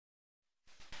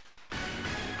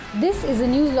This is a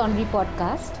News Laundry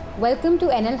podcast. Welcome to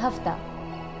NL Hafta.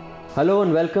 Hello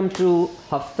and welcome to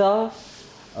Hafta.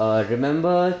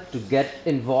 Remember to get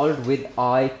involved with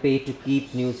I Pay to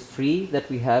Keep News Free that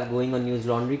we have going on News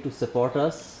Laundry to support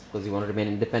us because you want to remain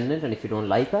independent, and if you don't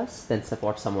like us, then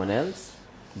support someone else.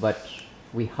 But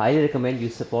we highly recommend you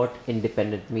support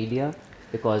independent media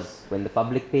because when the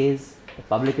public pays, the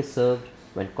public is served.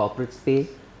 When corporates pay,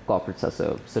 corporates are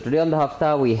served. So today on the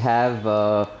Hafta we have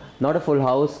not a full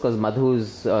house because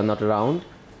Madhu's not around.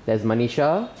 There's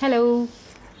Manisha. Hello.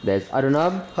 There's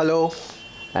Arunabh. Hello.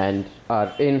 And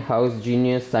our in-house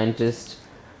genius scientist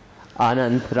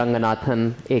Anand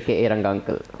Ranganathan, aka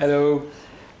Rangankal. Hello.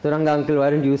 So Rangankal, why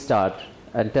don't you start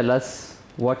and tell us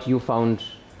what you found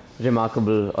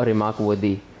remarkable or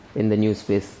remark-worthy in the news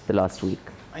space the last week?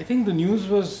 I think the news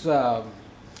was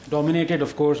dominated,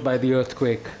 of course, by the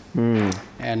earthquake,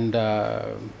 and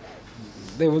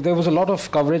there was a lot of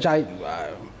coverage. I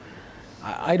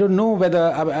don't know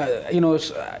whether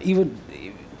even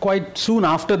quite soon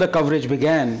after the coverage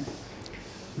began,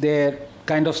 they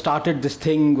kind of started this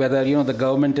thing whether the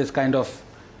government is kind of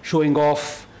showing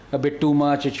off a bit too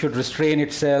much. It should restrain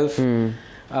itself.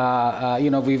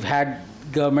 We've had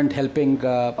government helping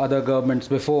other governments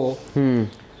before.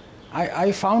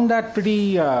 I found that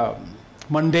pretty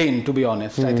mundane, to be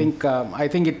honest. I think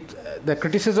the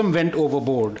criticism went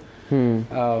overboard.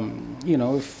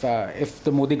 If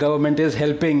the Modi government is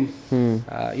helping,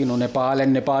 Nepal,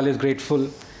 and Nepal is grateful,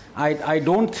 I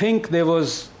don't think there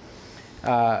was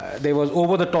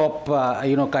over the top,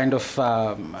 kind of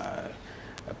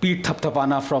Pete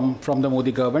Thapthapana from the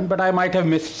Modi government. But I might have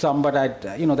missed some. But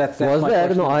that's was my there? I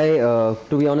don't know.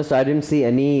 To be honest, I didn't see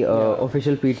any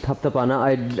official Pete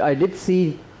Thapthapana. I did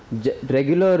see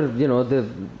regular, the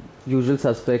usual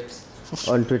suspects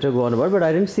on Twitter go on about, but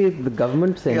I didn't see the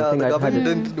government say anything. The government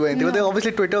didn't do anything. But then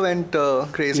obviously Twitter went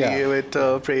crazy with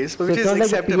praise, so which it's is not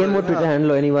acceptable. Like the PM or Twitter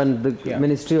handle or anyone, the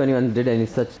ministry or anyone did any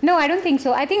such. No, I don't think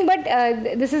so. I think, but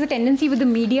this is a tendency with the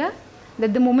media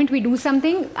that the moment we do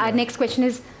something, our next question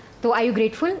is, so are you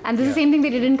grateful? And this is the same thing they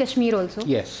did in Kashmir also.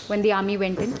 Yes. When the army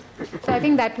went in. So I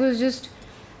think that was just.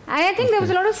 I think there was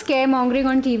a lot of scaremongering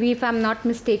on TV, if I'm not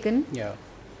mistaken. Yeah.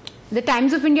 The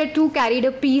Times of India too carried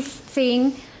a piece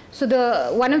saying. So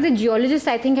one of the geologists,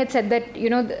 I think, had said that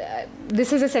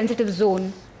this is a sensitive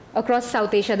zone across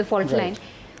South Asia, the fault line.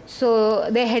 So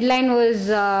their headline was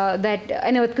that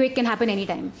an earthquake can happen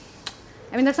anytime.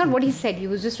 I mean, that's not what he said. He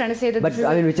was just trying to say that. But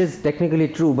which is technically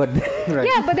true, but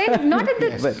yeah, but then not at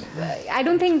the. I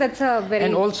don't think that's a very.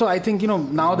 And also, I think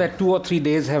now that 2 or 3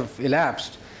 days have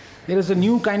elapsed, there is a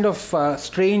new kind of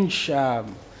strange.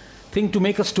 Thing to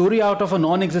make a story out of a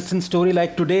non-existent story.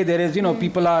 Like today there is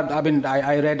people are,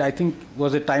 I read, I think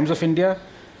was it Times of India,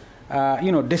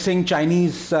 dissing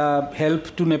Chinese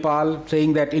help to Nepal,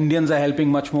 saying that Indians are helping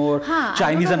much more.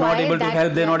 Chinese are not able to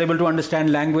help, they're not able to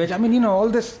understand language. all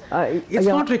this, it's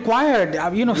not required.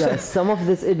 Some of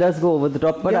this, it does go over the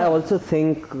top, but I also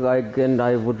think, and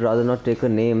I would rather not take a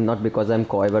name, not because I'm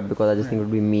coy, but because I just think it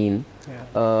would be mean.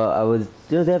 There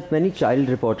are many child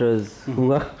reporters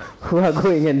who are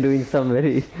going and doing some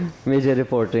very major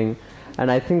reporting, and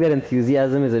I think their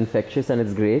enthusiasm is infectious and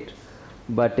it's great.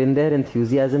 But in their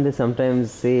enthusiasm, they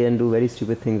sometimes say and do very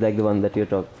stupid things like the one that you're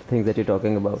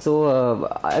talking about. So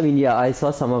I saw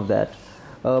some of that.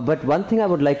 But one thing I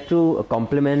would like to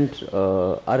compliment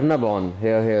Arnab on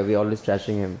here. We always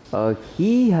trashing him.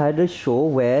 He had a show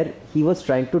where he was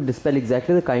trying to dispel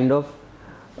exactly the kind of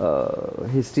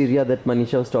hysteria that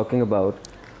Manisha was talking about,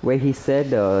 where he said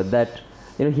that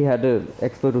he had an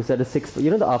expert who said the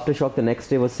aftershock the next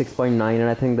day was 6.9, and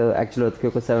I think the actual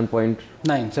earthquake was 7.9.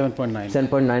 The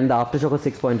aftershock was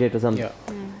 6.8 or something.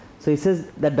 So he says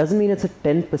that doesn't mean it's a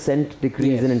 10%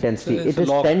 decrease in intensity. It is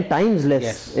 10 times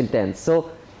less intense. So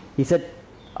he said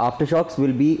aftershocks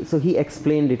will be. So he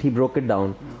explained it. He broke it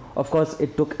down. Of course,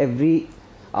 it took every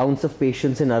ounce of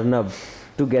patience in Arnab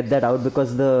to get that out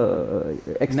because the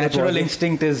natural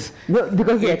instinct is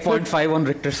 8.5 on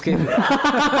Richter scale.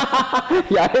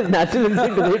 His natural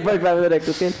instinct is 8.5 on the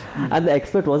Richter scale, and the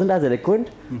expert wasn't as eloquent,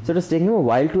 so it was taking him a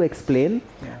while to explain,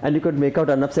 and you could make out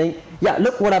Arnab saying,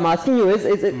 look, what I'm asking you is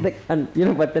it like, and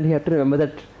but then he had to remember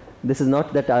that this is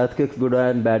not that earthquakes good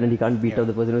and bad, and he can't beat up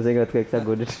the person who's saying earthquakes are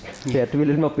good. He had to be a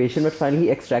little more patient, but finally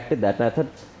he extracted that, and I thought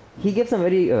he gave some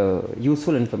very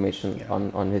useful information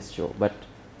on his show. But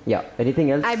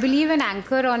anything else? I believe an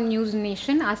anchor on News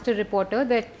Nation asked a reporter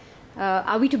that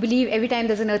are we to believe every time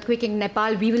there's an earthquake in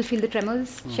Nepal we will feel the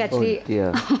tremors? She actually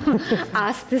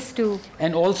asked this too.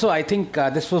 And also I think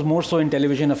this was more so in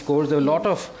television, of course. There were a lot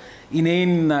of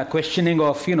inane questioning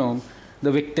of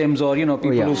the victims or,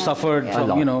 people who suffered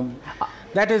from,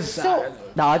 that is...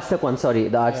 the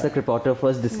Aaj Tak reporter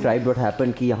first described what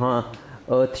happened कि यहाँ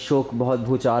earth shock बहुत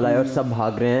भूचाल आया और सब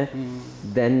भाग रहे हैं.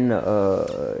 Then,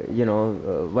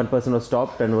 one person was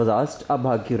stopped and was asked, अब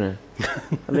भाग क्यों रहे हैं?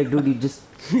 I'm like, dude, you just...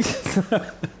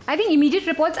 I think immediate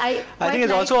reports. I think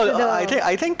it's also.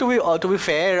 I think to be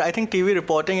fair, I think TV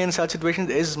reporting in such situations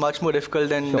is much more difficult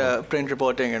than print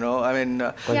reporting. I mean,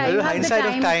 you have the hindsight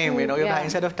of time. You have the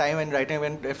hindsight of time when writing,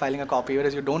 when filing a copy,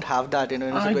 whereas you don't have that. In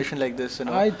a situation like this.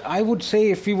 I would say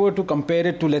if we were to compare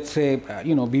it to, let's say,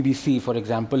 BBC, for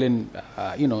example, in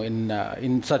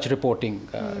such reporting,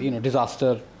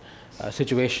 disaster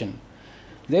situation.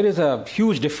 There is a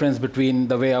huge difference between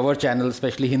the way our channels,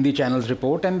 especially Hindi channels,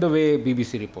 report and the way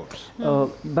BBC reports.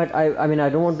 But I mean, I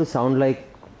don't want to sound like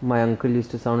my uncle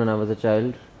used to sound when I was a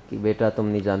child. Ki beta,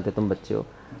 tum nahi jante, tum bacche ho.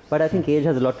 But I think age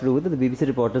has a lot to do with it. The BBC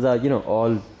reporters are,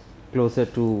 all closer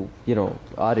to,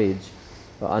 our age.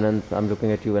 Anand, I'm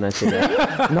looking at you when I say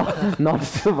that. not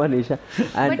to Manisha.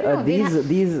 And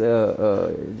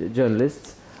these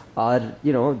journalists are,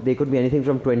 they could be anything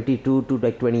from 22 to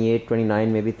like 28,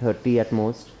 29, maybe 30 at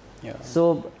most. Yeah.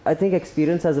 So I think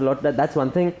experience has a lot. That's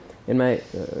one thing in my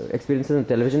experiences in the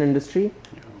television industry.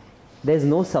 Yeah. There's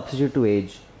no substitute to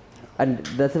age. And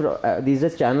that's these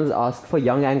days channels ask for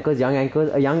young anchors. A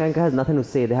young anchor has nothing to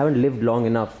say. They haven't lived long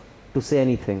enough to say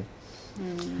anything.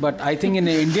 But I think in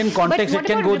an Indian context, it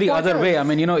can go the other way. I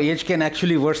mean, age can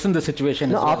actually worsen the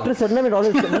situation. No, as well. After a certain time, it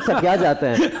always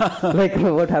like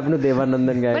what happened to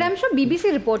Devanandan guy. But I'm sure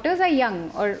BBC reporters are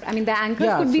young, or I mean, the anchors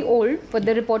could be old, but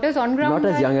the reporters on ground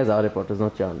not as young as our reporters, no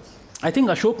chance. I think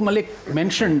Ashok Malik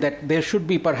mentioned that there should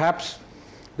be perhaps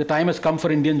the time has come for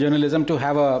Indian journalism to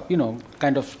have a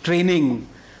kind of training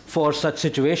for such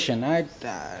situation. I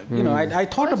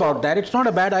thought about that. It's not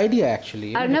a bad idea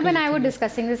actually. Arnab and I were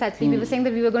discussing this actually. We were saying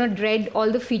that we were going to dread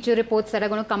all the feature reports that are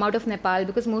going to come out of Nepal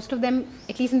because most of them,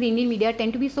 at least in the Indian media,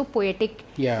 tend to be so poetic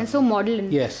and so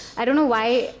modern. Yes. I don't know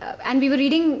why. And we were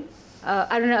reading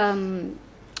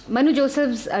Manu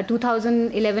Joseph's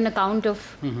 2011 account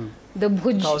of the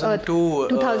Bhuj.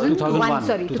 2001.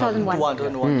 Sorry, 2001.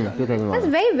 2001. That's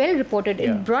very well reported.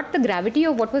 Yeah. It brought the gravity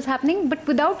of what was happening, but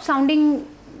without sounding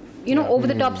over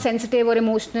the top sensitive or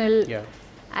emotional. Yeah.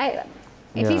 At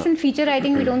least in feature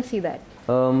writing we don't see that.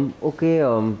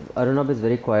 Arunabh is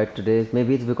very quiet today.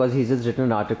 Maybe it's because he's just written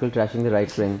an article trashing the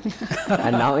right wing.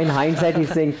 And now in hindsight he's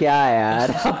saying, kya yaar?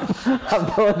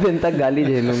 Ab 2 din tak gali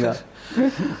jhelunga.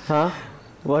 Huh?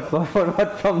 What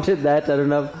prompted that,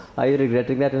 Arunabh? Are you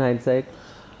regretting that in hindsight?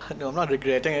 No, I'm not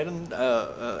regretting it in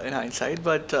hindsight,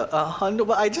 but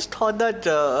I just thought that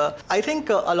I think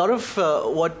a lot of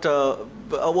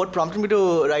what prompted me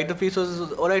to write the piece was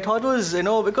what I thought was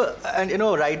because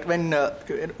when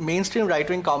mainstream right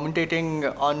wing commentating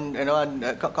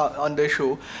on the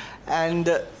issue. And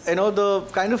the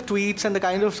kind of tweets and the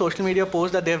kind of social media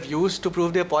posts that they have used to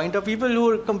prove their point are people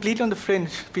who are completely on the fringe,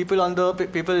 people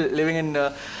living in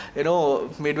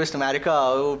Midwest America,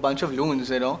 a bunch of loons,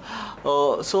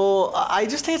 so I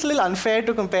just think it's a little unfair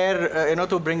to compare,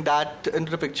 to bring that into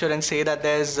the picture and say that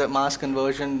there's mass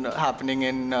conversion happening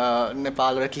in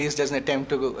Nepal, or at least there's an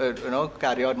attempt to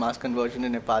carry out mass conversion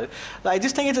in Nepal. I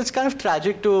just think it's kind of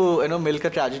tragic to milk a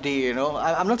tragedy.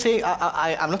 I'm not saying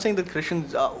that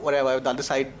Christians whatever the other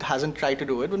side hasn't tried to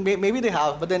do it, but maybe they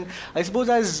have. But then I suppose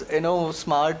as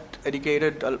smart,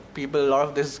 educated people, a lot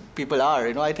of these people are.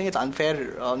 I think it's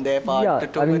unfair on their part.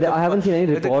 Yeah, I haven't seen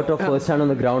any report of first-hand on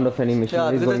the ground of any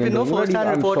missionaries. Yeah, there's been no first-hand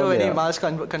report of any mass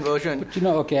conversion.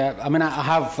 But I mean, I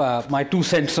have my 2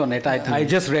 cents on it. I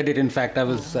just read it. In fact, I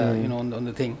was on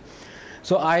the thing.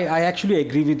 So I actually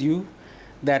agree with you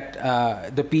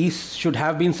that the piece should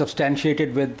have been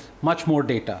substantiated with much more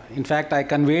data. In fact, I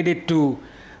conveyed it to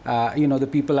the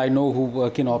people I know who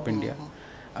work in Op India.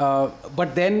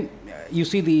 But then you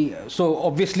see so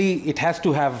obviously it has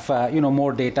to have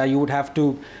more data. You would have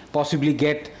to possibly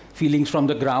get feelings from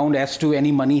the ground as to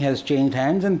any money has changed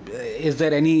hands, and is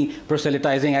there any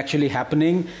proselytizing actually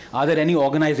happening? Are there any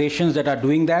organizations that are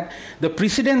doing that? The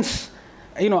precedents,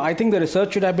 I think the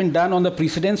research should have been done on the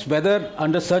precedents, whether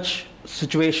under such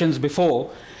situations before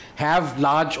have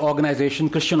large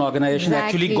organizations, Christian organizations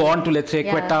actually gone to, let's say,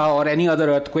 Quetta or any other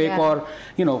earthquake or,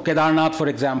 Kedarnath, for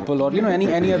example, or,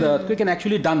 any other earthquake and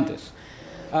actually done this.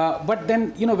 But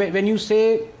then, when you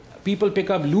say people pick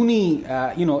up loony,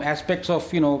 aspects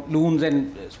of, loons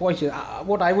and voices,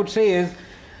 what I would say is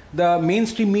the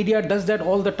mainstream media does that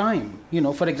all the time.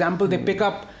 For example, they pick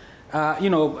up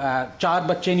चार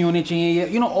बच्चे नहीं होने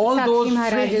चाहिए, all those,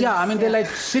 they're like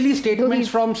silly statements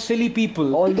from silly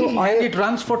people. Although it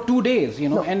runs for 2 days,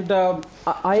 and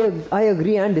I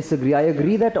agree and disagree. I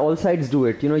agree that all sides do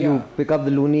it. You pick up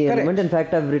the loony element. In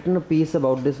fact, I've written a piece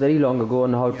about this very long ago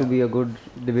on how to be a good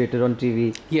debater on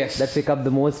TV. Yes. That pick up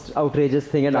the most outrageous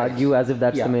thing and argue as if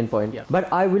that's the main point. Yeah.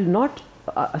 But I will not.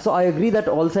 So I agree that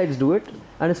all sides do it,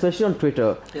 and especially on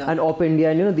Twitter and Op India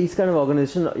and these kind of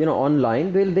organizations,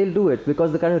 online, they'll do it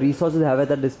because the kind of resources they have at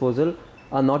their disposal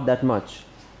are not that much.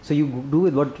 So you do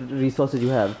with what resources you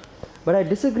have. But I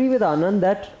disagree with Anand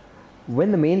that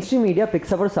when the mainstream media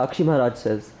picks up what Sakshi Maharaj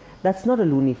says, that's not a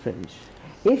loony fringe.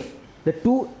 If there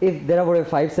are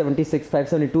 576,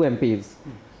 572 MPs,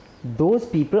 those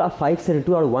people are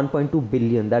 572 out of 1.2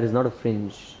 billion. That is not a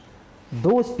fringe.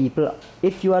 Those people,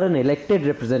 if you are an elected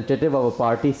representative of a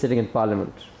party sitting in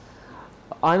parliament,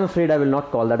 I'm afraid I will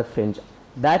not call that a fringe.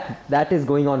 That is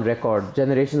going on record.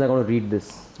 Generations are going to read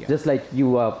this. Yeah. Just like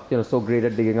you are so great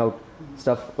at digging out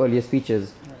stuff, earlier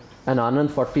speeches. Right. And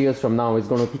Anand 40 years from now is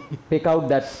going to pick out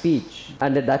that speech,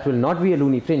 and that will not be a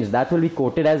loony fringe. That will be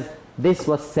quoted as this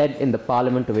was said in the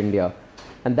Parliament of India.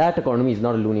 And that economy is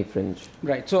not a loony fringe.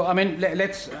 Right. So,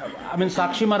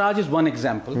 Sakshi Maharaj is one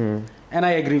example. And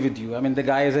I agree with you. The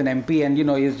guy is an MP and,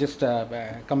 he's just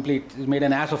he's made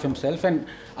an ass of himself. And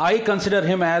I consider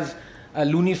him as a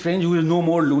loony fringe who is no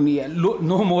more loony,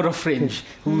 no more a fringe,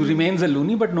 who remains a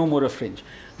loony but no more a fringe.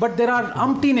 But there are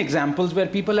umpteen examples where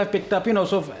people have picked up,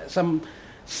 some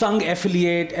Sangh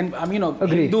affiliate and,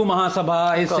 Hindu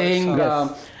Mahasabha is saying...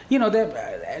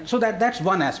 so that's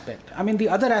one aspect. The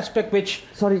other aspect which...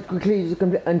 Sorry, quickly,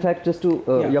 in fact, just to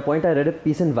your point, I read a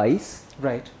piece in Vice.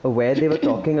 Right. Where they were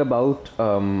talking about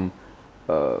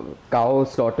cow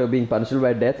slaughter being punishable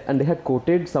by death, and they had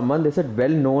quoted someone, they said,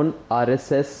 well-known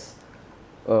RSS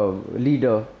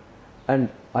leader. And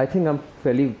I think I'm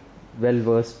fairly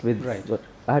well-versed with... Right. What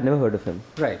I had never heard of him.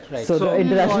 Right. So the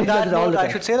international I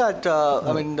should say that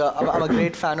I'm a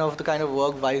great fan of the kind of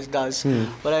work Vice does.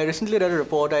 But I recently read a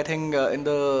report, I think, in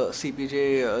the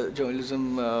CPJ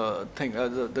journalism thing,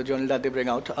 the journal that they bring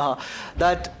out,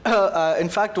 that in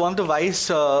fact one of the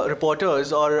Vice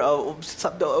reporters or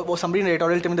somebody in the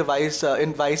editorial team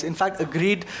in Vice, in fact,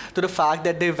 agreed to the fact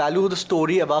that they value the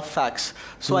story above facts.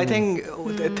 So I think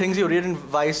things you read in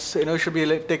Vice, should be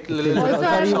take a little.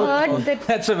 Also, I've heard that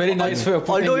that's a very nice way of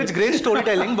putting although it's great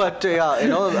storytelling, but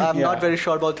I'm not very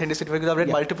sure about authenticity because I've read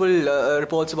multiple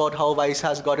reports about how Vice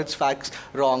has got its facts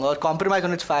wrong or compromised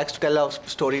on its facts to tell a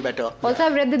story better. Also,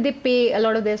 I've read that they pay a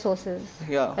lot of their sources.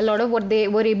 Yeah. A lot of what they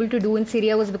were able to do in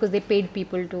Syria was because they paid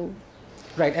people to.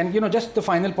 Right, and just the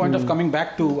final point of coming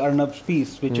back to Arnab's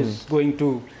piece, which is going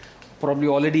to probably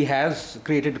already has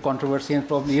created controversy and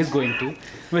probably is going to,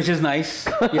 which is nice,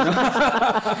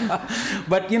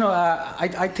 But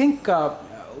I think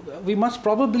we must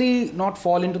probably not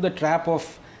fall into the trap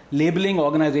of labeling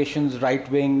organizations right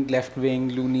wing, left wing,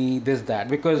 loony, this, that,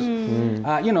 because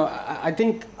I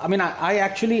think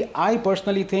I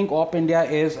personally think Op India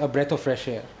is a breath of fresh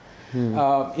air,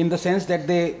 in the sense that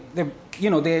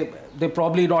they're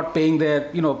probably not paying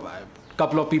their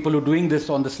couple of people who are doing this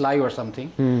on the sly or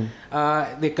something.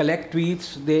 They collect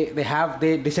tweets,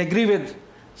 they disagree with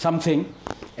something,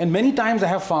 and many times I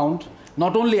have found,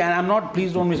 not only, and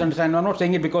please don't misunderstand, I'm not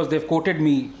saying it because they've quoted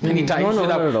me many times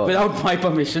without my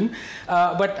permission,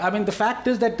 but the fact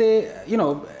is that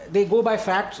they go by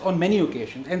facts on many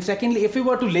occasions. And secondly, if we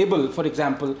were to label, for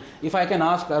example, if I can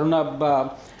ask Arunab,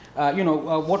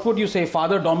 what would you say?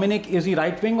 Father Dominic, is he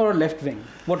right wing or left wing?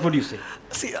 What would you say?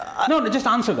 No, just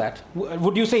answer that.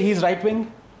 Would you say he's right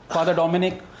wing, Father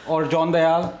Dominic, or John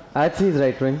Dayal? I'd say he's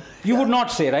right wing. You would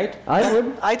not say, right? I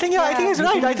would. I think he's right. I think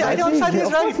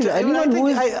he's right.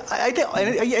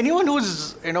 Anyone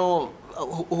who's the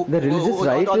religious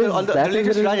right on the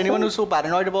religious right, anyone who's so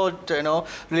paranoid about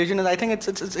religion, and I think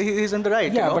it's he's in the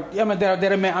right. But there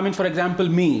are, for example,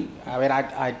 me.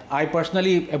 I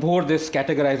personally abhor this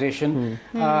categorization,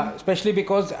 especially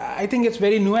because I think it's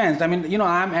very nuanced.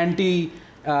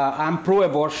 I'm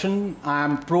pro-abortion,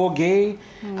 I'm pro-gay,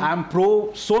 I'm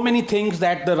pro so many things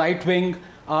that the right wing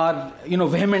are,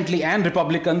 vehemently, and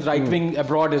Republicans, right wing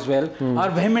abroad as well,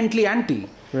 are vehemently anti.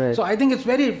 Right. So I think it's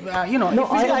very, I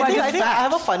think I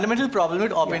have a fundamental problem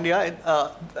with Op India,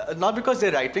 not because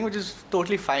they're right wing, which is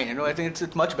totally fine. I think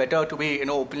it's much better to be,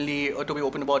 openly, or to be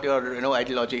open about your,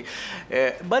 ideology.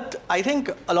 But I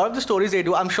think a lot of the stories they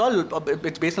do, I'm sure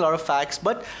it's based on a lot of facts,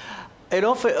 but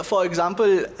for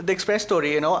example, the Express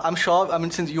story, I'm sure,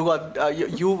 since you got,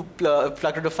 you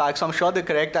plucked the facts, so I'm sure they're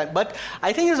correct. But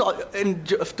I think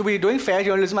to be doing fair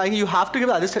journalism, I think you have to give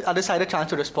the other side a chance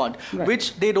to respond,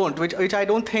 which they don't, which I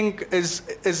don't think is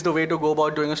the way to go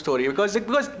about doing a story, because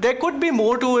there could be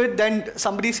more to it than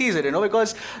somebody sees it,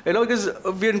 because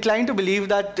we're inclined to believe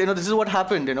that, this is what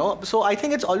happened, So I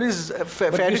think it's always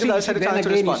fair to give the other side a chance to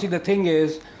respond. You see, the thing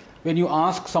is, when you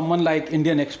ask someone like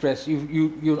Indian Express,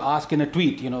 you ask in a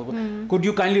tweet, could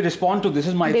you kindly respond to this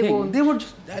is my thing? Won't. They would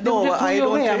just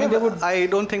I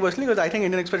don't think personally, because I think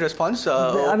Indian Express responds.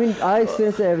 I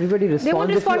experience that everybody responds. They would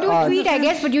respond to a tweet, I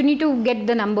guess, but you need to get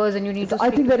the numbers and you need to.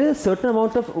 I think there is a certain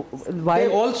amount of. They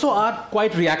also are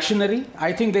quite reactionary.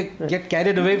 I think they get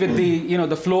carried away with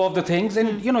the flow of the things,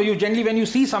 and you generally, when you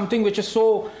see something which is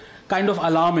so kind of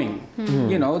alarming,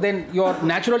 then your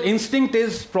natural instinct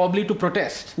is probably to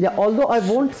protest. Yeah, although I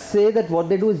won't say that what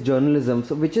they do is journalism,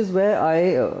 so which is where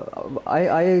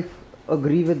I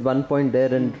agree with one point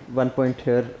there and one point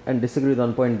here and disagree with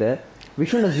one point there. We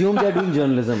shouldn't assume they're doing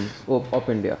journalism of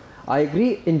India. I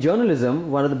agree, in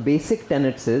journalism, one of the basic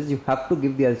tenets is you have to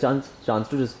give the other chance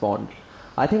to respond.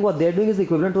 I think what they're doing is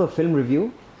equivalent to a film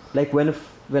review. Like when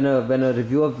a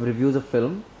reviewer reviews a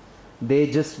film,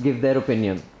 they just give their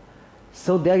opinion.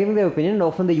 So they are giving their opinion, and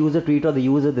often they use a tweet or they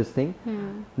use this thing.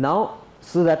 Now,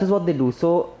 so that is what they do.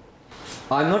 So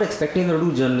I'm not expecting them to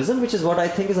do journalism, which is what I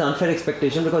think is an unfair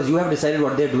expectation, because you have decided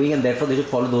what they're doing and therefore they should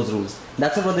follow those rules.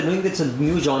 That's not what they're doing. It's a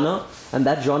new genre, and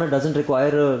that genre doesn't require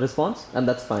a response, and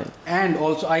that's fine. And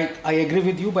also, I agree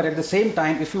with you, but at the same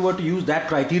time, if you were to use that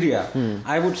criteria,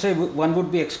 I would say one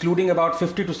would be excluding about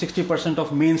 50 to 60%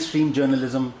 of mainstream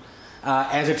journalism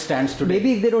as it stands today.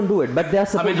 Maybe if they don't do it, but they are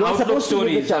supposed to. Outlook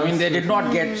stories. They did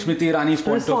not get Smriti Irani's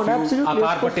point of view. Absolutely.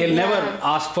 Akar Patel never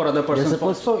asked for other person's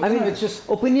point. So it's just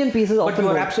opinion pieces.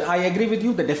 But I agree with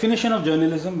you. The definition of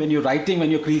journalism, when you're writing, when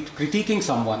you're critiquing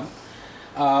someone,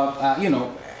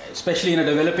 especially in a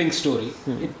developing story,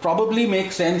 it probably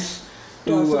makes sense.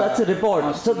 So that's a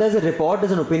report. So there's a report,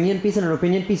 there's an opinion piece, and an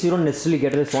opinion piece you don't necessarily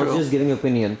get a response. You're just giving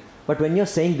opinion. But when you're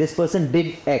saying this person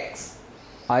did X,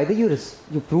 either you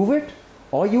prove it,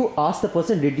 or you ask the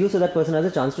person did you, so that person has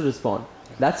a chance to respond.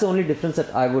 That's the only difference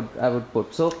that I would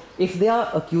put. So if they are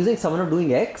accusing someone of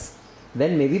doing X,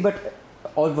 then maybe. But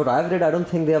all what I've read, I don't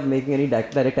think they are making any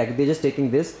direct attack. They're just taking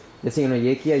this. They're saying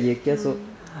ye kiya. So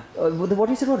what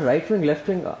you said about right wing, left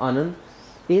wing, Anand,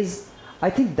 is I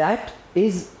think that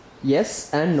is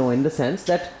yes and no, in the sense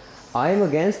that I am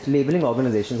against labeling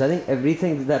organizations. I think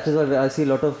everything, that is why I see a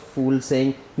lot of fools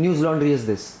saying News Laundry is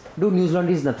this. Dude, News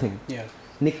Laundry is nothing. Yeah.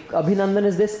 Abhinandan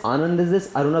is this, Anand is this,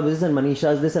 Aruna is this, and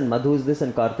Manisha is this, and Madhu is this,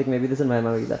 and Karthik maybe this, and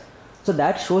Mahima maybe that. So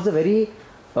that shows a very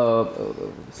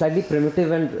slightly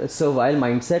primitive and servile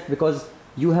mindset, because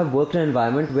you have worked in an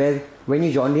environment where when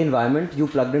you joined the environment, you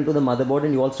plugged into the motherboard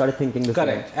and you all started thinking the same.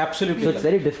 Correct, absolutely. So it's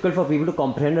very difficult for people to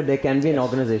comprehend that there can be an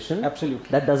organization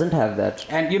that doesn't have that.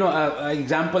 And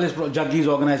example is Jaggi's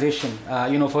organization,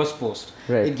 First Post.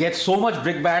 Right. It gets so much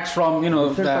brickbats from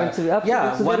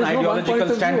so one ideological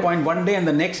standpoint one day, and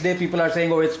the next day people are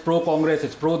saying, oh, it's pro-Congress,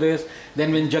 it's pro-this.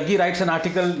 Then when Jaggi writes an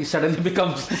article, he suddenly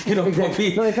becomes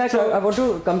exactly. No, in fact, I want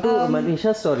to come to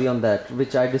Manisha's story on that,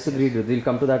 which I disagreed with. We'll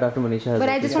come to that after Manisha has. But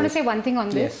I just want to say one thing on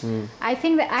this. Yes. I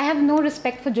think that I have no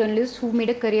respect for journalists who made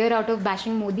a career out of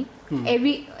bashing Modi.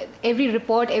 Every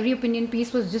report, every opinion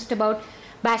piece was just about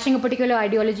bashing a particular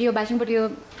ideology or bashing a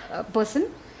particular person.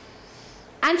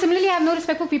 And similarly, I have no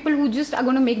respect for people who just are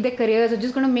going to make their careers or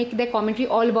just going to make their commentary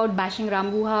all about bashing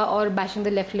Ram Guha or bashing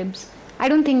the left libs. I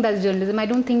don't think that's journalism. I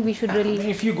don't think we should really.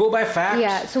 If you go by facts,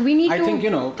 yeah. So we need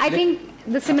I think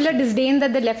the similar disdain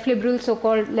that the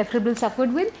so-called left liberals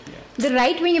suffered with, the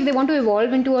right wing, if they want to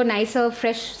evolve into a nicer,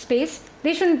 fresh space,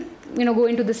 they shouldn't, go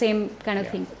into the same kind of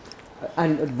thing.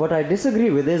 And what I disagree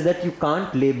with is that you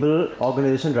can't label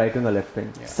organization right wing or left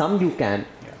wing. Yeah. Some you can.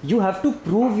 Yeah. You have to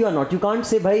prove you are not. You can't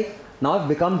say, bhai, now I've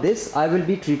become this, I will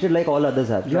be treated like all others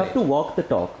have. You have to walk the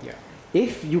talk. Yeah.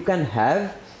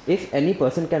 If any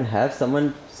person can have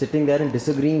someone sitting there and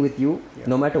disagreeing with you,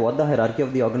 no matter what the hierarchy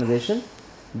of the organization,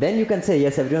 then you can say,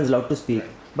 yes, everyone's allowed to speak.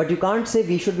 Right. But you can't say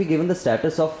we should be given the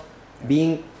status of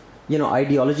being,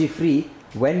 ideology free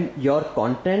when your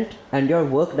content and your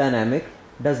work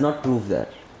does not prove that.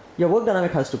 Your work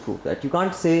dynamic has to prove that. You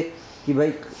can't say,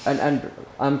 and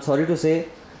I'm sorry to say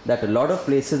that a lot of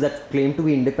places that claim to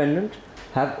be independent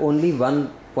have only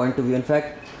one point of view. In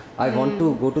fact, I want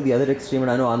to go to the other extreme,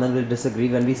 and I know Anand will disagree.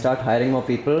 When we start hiring more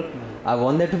people, I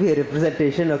want there to be a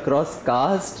representation across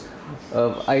caste,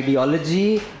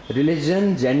 ideology,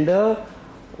 religion, gender,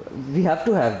 we have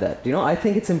to have that. I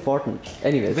think it's important.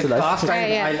 Anyway, with caste,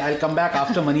 I'll come back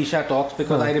after Manisha talks,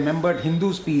 because I remembered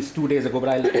Hindu's piece 2 days ago,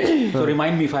 but so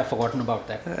remind me if I've forgotten about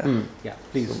that. Yeah,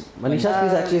 please. So Manisha's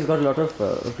piece actually has got a lot of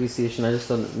appreciation. I just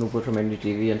saw Nupur from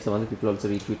NDTV and some other people also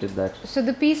retweeted that. So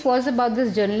the piece was about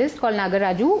this journalist called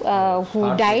Nagaraju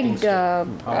who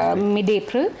died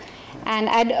mid-April, and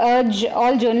I'd urge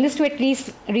all journalists to at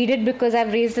least read it, because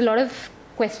I've raised a lot of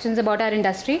questions about our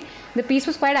industry. The piece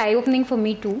was quite eye-opening for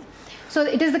me too. So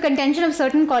it is the contention of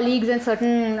certain colleagues and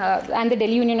and the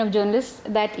Delhi Union of Journalists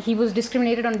that he was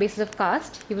discriminated on basis of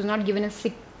caste. He was not given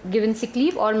sick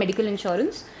leave or medical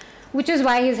insurance, which is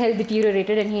why his health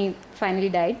deteriorated and he finally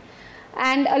died.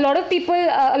 And a lot of people,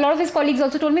 a lot of his colleagues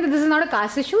also told me that this is not a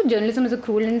caste issue. Journalism is a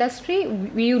cruel industry.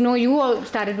 You all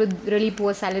started with really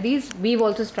poor salaries. We've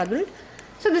also struggled.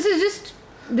 So this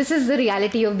is the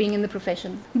reality of being in the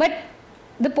profession. But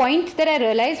the point that I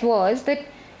realized was that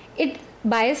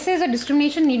biases or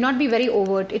discrimination need not be very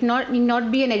overt. It need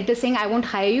not be an editor saying, I won't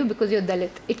hire you because you're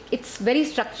Dalit. It's very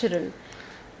structural.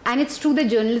 And it's true that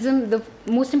journalism, the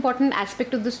most important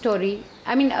aspect of the story,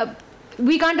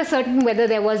 we can't ascertain whether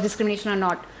there was discrimination or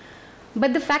not.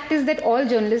 But the fact is that all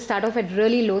journalists start off at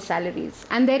really low salaries.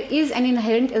 And there is an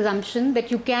inherent assumption that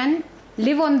you can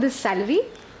live on this salary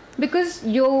because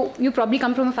you probably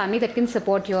come from a family that can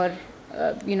support your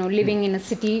living in a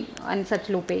city on such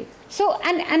low pay. So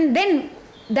and then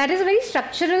that is a very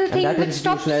structural thing which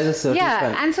stops.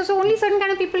 And so only certain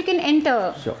kind of people can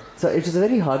enter. Sure. So it is a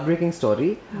very heartbreaking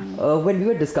story. When we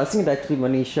were discussing it, actually,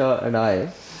 Manisha and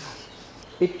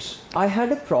I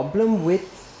had a problem with,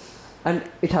 and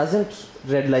it hasn't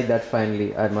read like that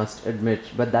finally, I must admit,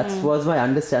 but that was my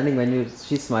understanding when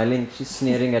she's smiling, she's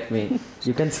sneering at me.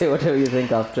 You can say whatever you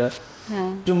think after.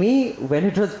 To me, when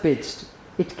it was pitched,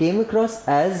 it came across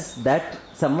as that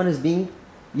someone is being,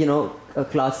 a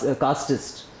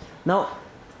casteist. Now,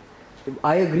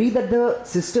 I agree that the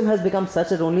system has become such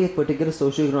that only a particular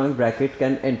socioeconomic bracket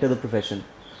can enter the profession.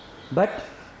 But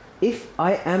if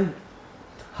I am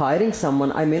hiring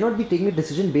someone, I may not be taking a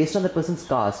decision based on that person's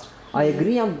caste. I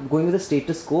agree I'm going with the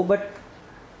status quo, but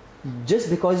just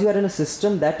because you are in a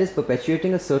system that is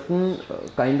perpetuating a certain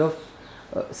kind of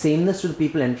sameness to the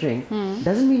people entering,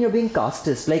 doesn't mean you're being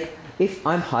casteist. Like, if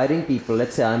I'm hiring people,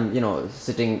 let's say I'm,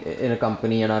 sitting in a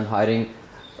company and I'm hiring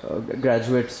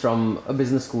graduates from a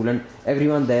business school and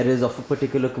everyone there is of a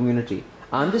particular community.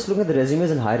 I'm just looking at the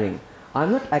resumes and hiring.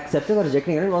 I'm not accepting or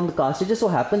rejecting anyone on the caste. It just so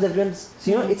happens everyone's,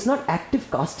 it's not active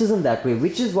casteism that way,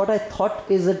 which is what I thought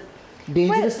is a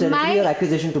dangerous territory or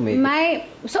accusation to make.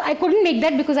 So I couldn't make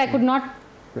that because I could not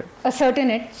ascertain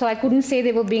it. So I couldn't say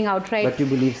they were being outright. But you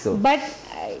believe so? But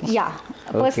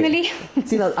personally.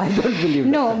 See, now I don't believe that.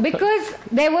 No, because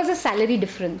there was a salary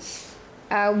difference,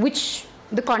 which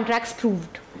the contracts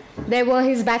proved. There were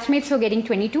his batchmates were getting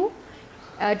 20,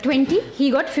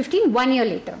 he got 15 1 year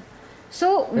later.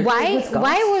 So why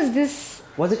was this?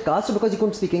 Was it caste or because you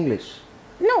couldn't speak English?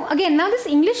 No, again, now this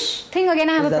English thing again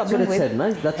I have a problem with. That's what it said,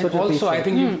 no? That's what also I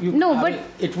think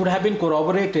it would have been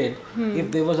corroborated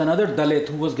if there was another Dalit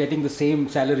who was getting the same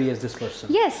salary as this person.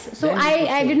 Yes, so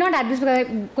I did not add this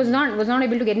because I was not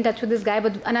able to get in touch with this guy,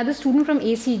 but another student from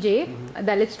ACJ, a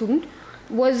Dalit student,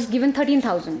 was given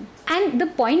 13,000. And the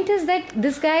point is that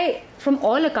this guy, from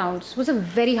all accounts, was a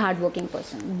very hardworking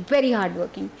person, very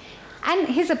hardworking. And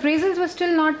his appraisals were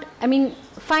still not,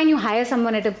 fine, you hire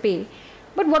someone at a pay.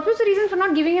 But what was the reason for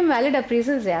not giving him valid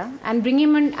appraisals, and bring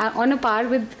him on a par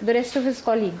with the rest of his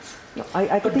colleagues?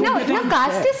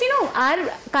 Casteist, our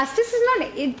casteist is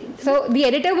not it. So the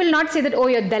editor will not say that, oh,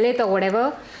 you're Dalit or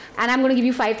whatever, and I'm going to give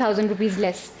you 5,000 rupees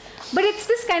less. But it's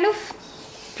this kind of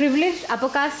privileged upper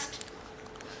caste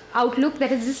outlook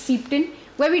that has just seeped in,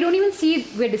 where we don't even see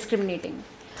we're discriminating.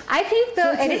 I think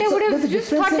the editor would have just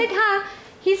thought that,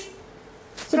 he's.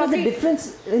 So there's a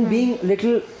difference in being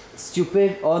little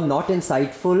stupid or not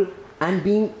insightful and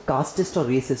being casteist or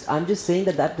racist. I'm just saying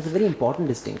that is a very important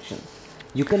distinction.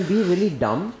 You can be really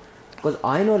dumb, because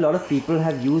I know a lot of people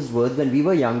have used words when we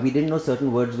were young. We didn't know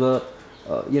certain words were,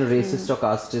 racist or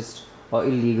casteist or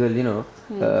illegal,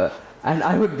 and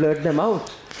I would blurt them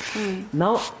out.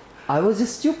 Now, I was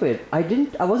just stupid.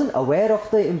 I wasn't aware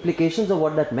of the implications of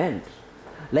what that meant.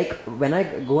 Like when I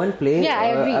go and play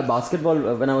basketball,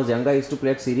 when I was younger, I used to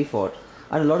play at Siri Fort.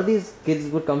 And a lot of these kids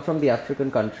would come from the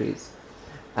African countries.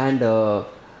 And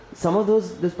some of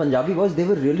these Punjabi boys, they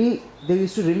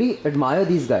used to really admire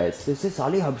these guys. They say,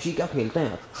 Sale Habshi kya khelte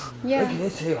hain yaar? Like they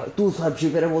say, tu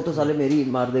Habshi pera, wo to Sale meri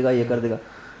maar dega, ye kar dega.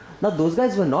 Now those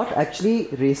guys were not actually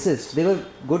racist. They were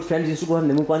good friends, used to go have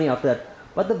Nimbu Pani after that.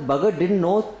 But the bugger didn't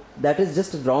know that is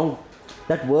just wrong.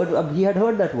 That word, he had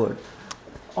heard that word.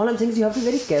 all I'm saying is you have to be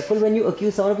very careful when you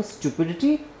accuse someone of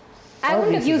stupidity. I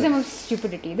wouldn't accuse them of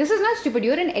stupidity. This is not stupid.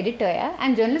 You're an editor, yeah?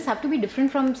 And journalists have to be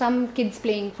different from some kids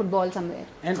playing football somewhere.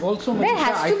 And also, there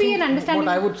has to be an understanding.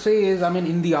 What I would say is, I mean,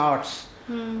 in the arts,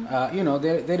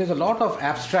 there is a lot of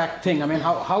abstract thing. I mean,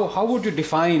 how would you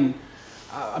define?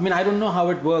 I mean, I don't know how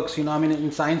it works. I mean,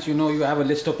 in science, you have a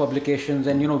list of publications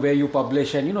and where you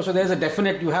publish, and so there's a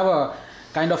definite. You have a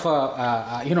kind of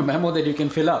a memo that you can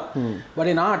fill up. But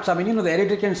in arts, I mean, the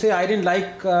editor can say, I didn't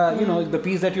like the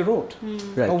piece that you wrote.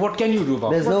 Right. Or what can you do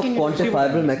about it? There's no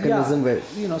quantifiable mechanism where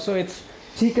so it's.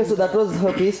 So that was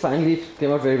her piece. Finally, it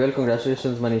came out very well.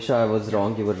 Congratulations, Manisha. I was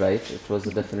wrong. You were right. It was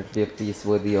definitely a piece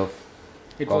worthy of.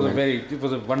 It was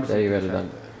a wonderful. Very well done.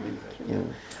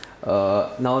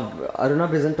 Now,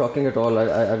 Arunabh isn't talking at all.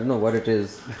 I don't know what it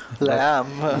is. Lamb.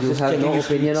 You have no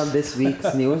opinion on this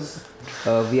week's news.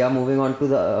 We are moving on to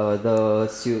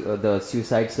the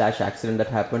suicide/accident that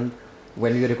happened.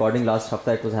 When we were recording last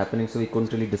hafta, it was happening, so we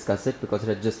couldn't really discuss it because it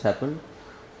had just happened.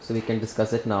 So we can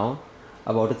discuss it now.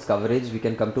 About its coverage, we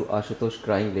can come to Ashutosh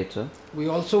crying later. We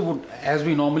also would, as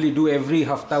we normally do every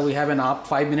hafta, we have an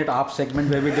 5-minute AAP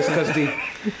segment where we discuss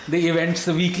the events,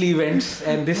 the weekly events,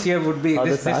 and this year would be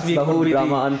this week the whole would be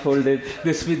drama unfolded.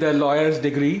 This with the lawyer's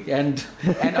degree and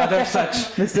other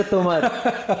such. Mr. Tomar.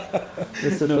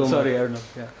 No, sorry, I don't know.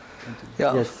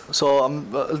 Yeah. Yes. So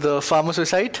the farmer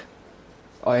suicide.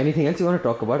 Or anything else you want to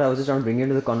talk about? I was just trying to bring you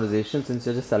into the conversation since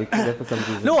you're just sulking there for some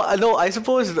reason. No. I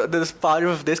suppose this part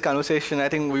of this conversation. I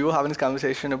think we were having this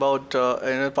conversation about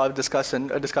part of discussion.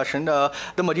 The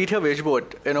Madhya Wage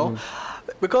Board.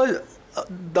 Because.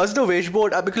 Does the wage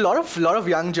board? Because a lot of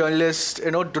young journalists,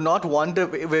 do not want the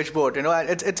wage board. And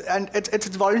it's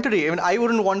voluntary. Even I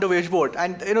wouldn't want the wage board.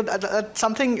 And that's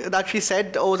something that she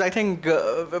said was, I think,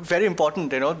 very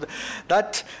important.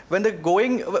 That when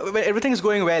everything is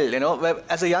going well,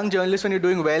 as a young journalist, when you're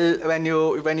doing well, when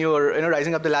you're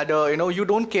rising up the ladder, you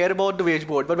don't care about the wage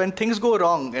board. But when things go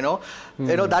wrong,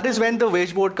 that is when the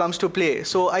wage board comes to play.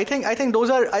 So I think those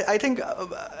are. I think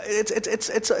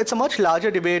it's a much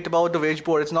larger debate about the wage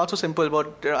board. It's not so simple,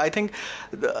 but I think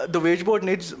the wage board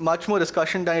needs much more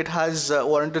discussion than it has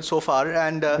warranted so far.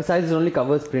 And besides, it only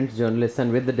covers print journalists,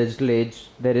 and with the digital age,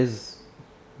 there is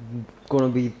going to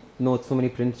be so many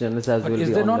print journalists as well.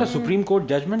 Is there not a Supreme Court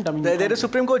judgment? I mean, there is a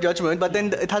Supreme Court judgment, but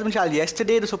then it has been challenged.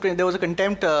 Yesterday, there was a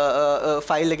contempt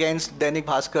file against Dainik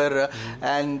Bhaskar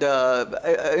and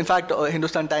in fact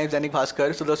Hindustan Times, Dainik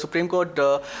Bhaskar. So the Supreme Court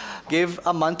gave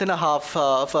a month and a half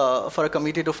for a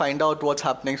committee to find out what's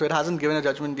happening. So it hasn't given a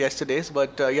judgment yesterday,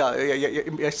 but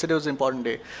yesterday was an important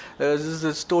day. This is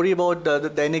a story about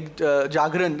the Dainik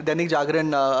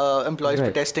Jagran employees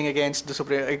protesting against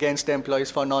the employees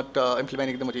for not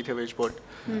implementing the Madhya Wage Board.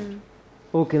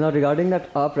 Okay, now regarding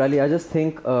that AAP rally, I just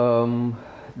think the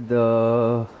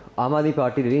Aam Aadmi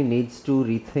Party really needs to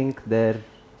rethink their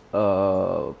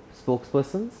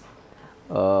spokespersons.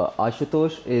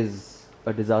 Ashutosh is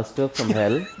a disaster from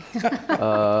hell,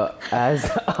 as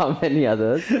are many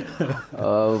others.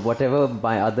 Whatever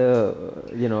my other,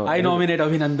 I nominate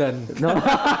Abhinandan. No.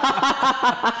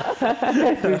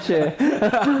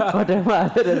 Whatever my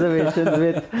other reservations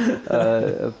with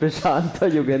Prashant or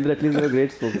Yogendra, at least they're a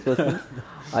great spokesperson.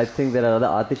 I think there are other.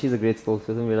 Atish is a great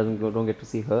spokesperson. We don't get to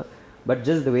see her. But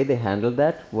just the way they handled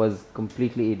that was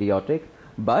completely idiotic.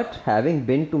 But having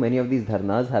been to many of these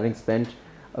dharnas, having spent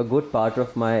a good part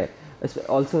of my...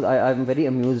 Also, I'm very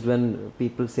amused when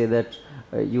people say that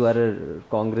you are a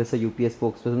Congress or UPA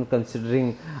spokesperson,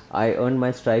 considering I earned my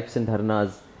stripes in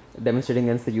dharnas demonstrating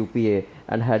against the UPA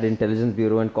and had intelligence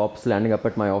bureau and cops landing up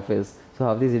at my office. So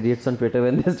half these idiots on Twitter,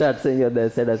 when they start saying I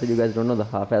said you guys don't know the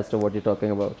half-assed of what you're talking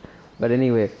about. But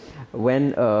anyway,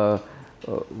 when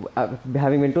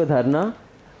having been to a dharna,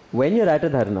 when you're at a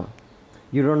dharna,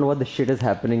 you don't know what the shit is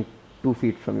happening 2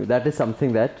 feet from you. That is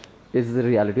something that is the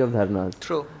reality of dharnas.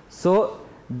 True. So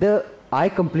I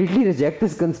completely reject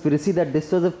this conspiracy that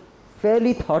this was a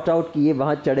fairly thought out कि ये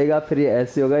वहाँ चढ़ेगा फिर ये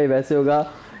ऐसे होगा ये वैसे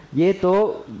होगा. ये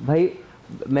तो भाई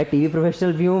मैं टीवी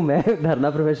प्रोफेशनल भी हूँ, मैं धरना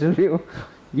प्रोफेशनल भी हूँ.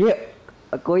 ये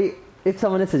कोई, if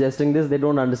someone is suggesting this, they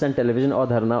don't understand television or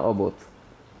dharna or both.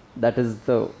 That is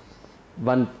the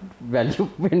one value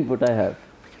input I have.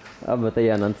 अब बताइए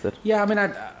आनंद sir. Yeah, I mean,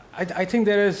 I think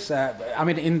there is,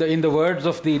 in the words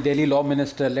of the Delhi law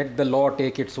minister, let the law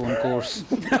take its own course,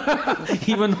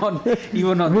 even on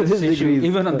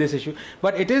this issue.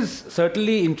 But it is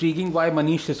certainly intriguing why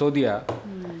Manish Sisodia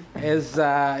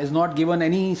is not given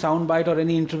any soundbite or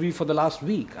any interview for the last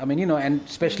week. I mean, and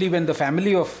especially when the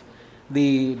family of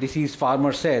the deceased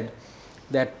farmer said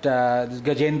that this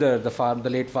Gajendra, the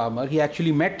late farmer, he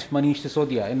actually met Manish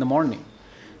Sisodia in the morning.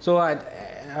 So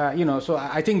so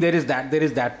I think there is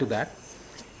that to that.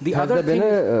 The Has other there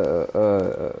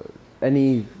been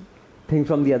any thing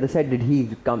from the other side? Did he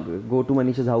go to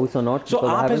Manisha's house or not? So Because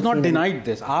I AAP has haven't not seen denied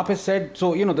this. AAP has said,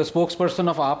 so the spokesperson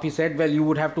of AAP, he said, well, you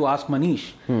would have to ask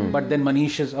Manish, but then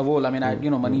Manish is avol.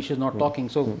 Manish is not talking,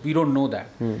 so we don't know that.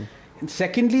 And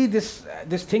secondly, this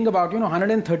thing about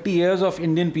 130 years of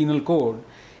Indian Penal Code,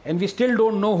 and we still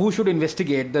don't know who should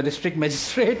investigate, the district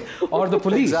magistrate or the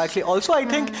police. Exactly. Also, I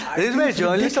think this is where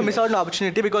journalists have missed out an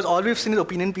opportunity, because all we've seen is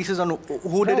opinion pieces on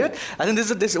who did it. I think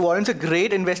this warrants a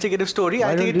great investigative story.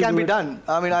 Why I think don't it you can be be done.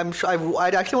 I mean, I'm sure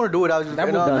I'd actually want to do it. That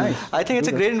would be nice. I think it's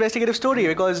a great investigative story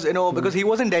because because he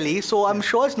was in Delhi, so I'm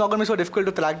sure it's not going to be so difficult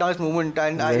to track down his movement.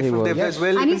 And if there's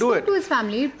will, and you he can do spoke it. to his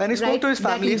family. And he spoke to his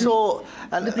family. So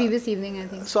the previous evening, I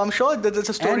think. So I'm sure that it's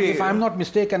a story. And if I'm not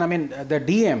mistaken, the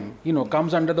DM,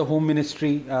 comes under the Home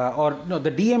Ministry,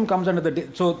 the DM comes under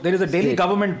so there is a Delhi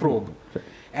government probe,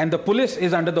 and the police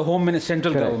is under the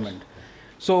central government.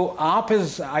 So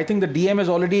I think the DM is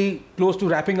already close to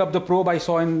wrapping up the probe. I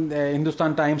saw in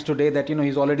Hindustan Times today that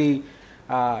he's already.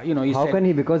 How can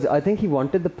he? Because I think he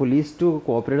wanted the police to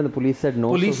cooperate, and the police said no.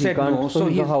 Police so said no. So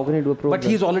how can he do a probe? But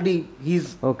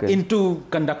he's into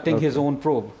conducting his own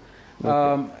probe.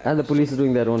 Okay. And the police are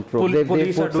doing their own probe. They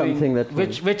put something that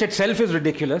which itself is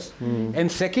ridiculous.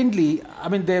 And secondly,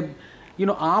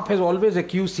 AAP has always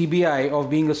accused CBI of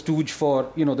being a stooge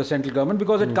for the central government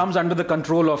because it comes under the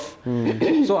control of.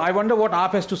 So I wonder what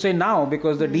AAP has to say now,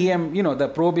 because the DM, the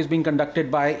probe is being conducted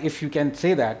by, if you can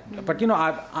say that. But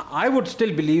I would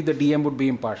still believe the DM would be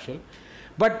impartial.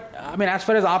 But as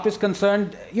far as AAP is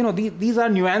concerned, these are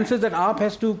nuances that AAP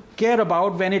has to care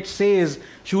about when it says,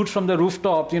 shoots from the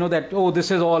rooftop, that,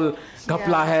 this is all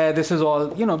ghapla hai, this is all,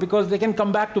 because they can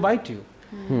come back to bite you.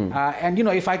 And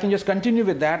if I can just continue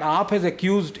with that, AAP has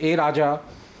accused A. Raja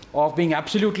of being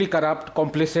absolutely corrupt,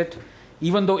 complicit,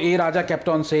 even though A. Raja kept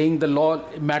on saying the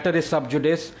matter is sub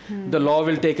judice, the law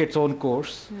will take its own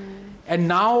course. And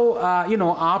now,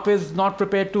 AAP is not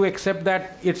prepared to accept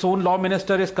that its own law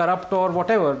minister is corrupt or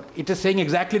whatever. It is saying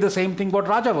exactly the same thing what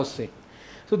Raja was saying.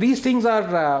 So these things are,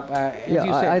 as you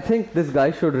said, I think this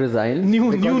guy should resign. New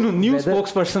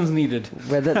spokespersons needed.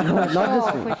 Whether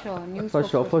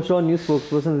for sure, new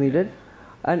spokespersons needed.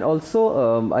 And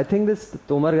also, I think this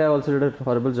Tomar guy also did a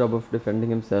horrible job of defending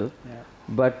himself. Yeah.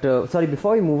 But sorry,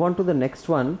 before we move on to the next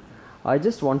one, I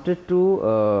just wanted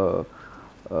to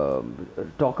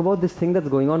talk about this thing that's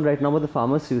going on right now with the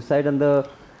farmer's suicide and the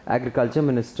agriculture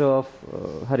minister of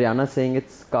Haryana saying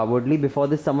it's cowardly. Before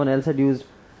this, someone else had used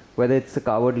whether it's a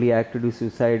cowardly act to do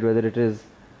suicide, whether it is,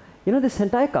 this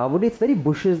entire cowardly, it's very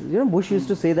Bush's, Bush used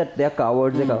to say that they're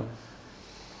cowards.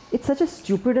 It's such a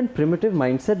stupid and primitive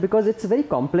mindset because it's a very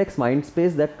complex mind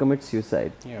space that commits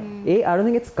suicide. Yeah. I don't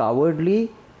think it's cowardly.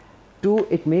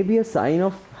 It may be a sign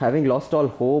of having lost all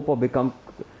hope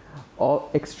or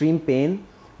extreme pain,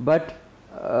 but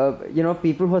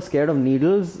people who are scared of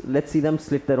needles, let's see them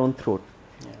slit their own throat.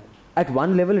 Yeah. At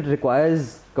one level, it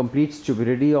requires complete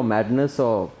stupidity or madness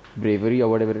or bravery or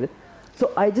whatever it is.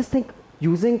 So I just think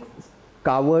using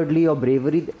cowardly or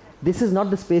bravery, this is not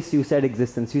the space suicide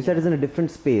exists in. Suicide is in a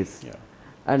different space. Yeah.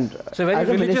 And it's a very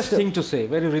religious thing to say.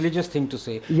 Very religious thing to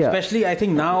say. Yeah. Especially, I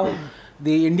think now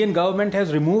the Indian government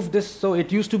has removed this. So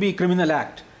it used to be a criminal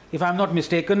act. If I'm not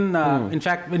mistaken, in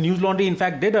fact, when News Laundry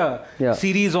did a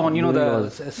series on the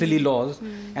silly laws,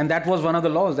 and that was one of the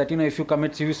laws that if you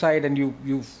commit suicide and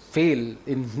you fail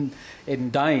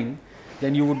in dying,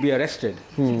 then you would be arrested.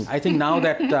 I think now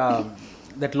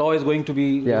that law is going to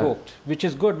be revoked, which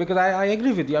is good, because I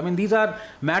agree with you. These are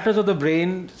matters of the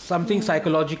brain. Something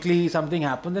psychologically, something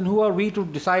happens, and who are we to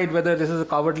decide whether this is a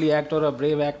cowardly act or a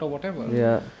brave act or whatever?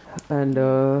 Yeah. And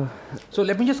so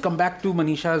let me just come back to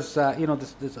Manisha's,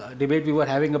 this debate we were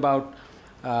having about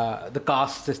the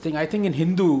caste, this thing. I think in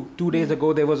Hindu, 2 days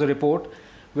ago, there was a report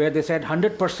where they said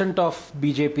 100% of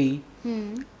BJP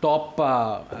top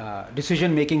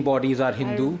decision-making bodies are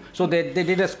Hindu. So they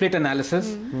did a split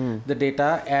analysis, the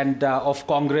data, and of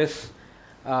Congress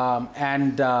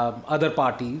and other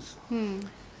parties.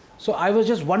 So I was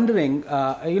just wondering,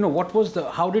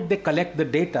 how did they collect the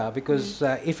data? Because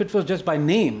if it was just by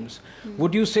names,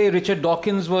 would you say Richard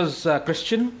Dawkins was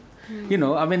Christian? So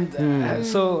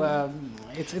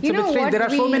it's a bit strange. There are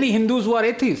so many Hindus who are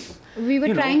atheists. We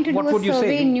were trying to do a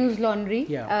survey in News Laundry,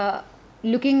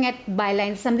 looking at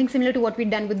bylines, something similar to what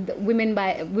we'd done with women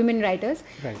writers,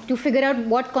 to figure out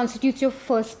what constitutes your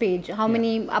first page, how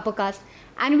many upper caste.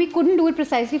 And we couldn't do it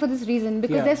precisely for this reason,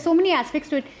 because there's so many aspects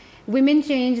to it. Women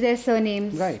change their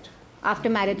surnames after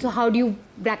marriage. So how do you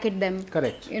bracket them?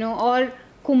 Correct. Or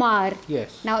Kumar.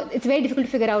 Yes. Now, it's very difficult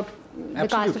to figure out the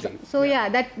caste. Absolutely. So yeah,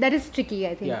 that is tricky,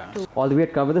 I think. Yeah. Too. Although we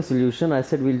had come with a solution, I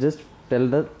said we'll just tell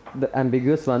the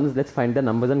ambiguous ones, let's find the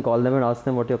numbers and call them and ask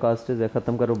them what your caste is.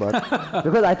 Khatam karo baat.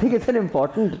 Because I think it's an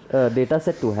important data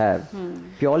set to have.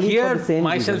 Purely Here, for the same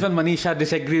myself reason. and Manisha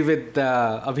disagree with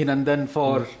Abhinandan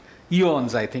for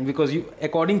eons, I think, because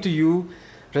according to you,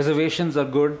 reservations are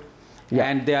good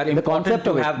and they are important the concept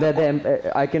to of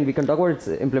have. We can talk about its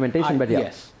implementation, but yeah.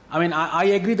 Yes. I mean, I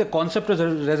agree the concept of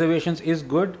reservations is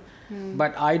good,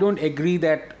 but I don't agree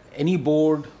that any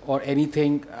board or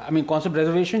anything, I mean, concept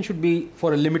reservation should be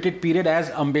for a limited period as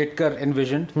Ambedkar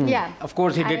envisioned. Yeah. Of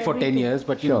course, he did I for agree 10 too. years,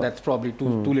 but you know, that's probably too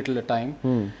little a time.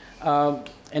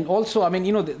 And also, I mean,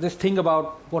 you know, this thing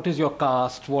about what is your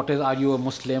caste, are you a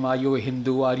Muslim, are you a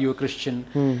Hindu, are you a Christian?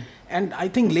 And I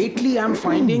think lately I'm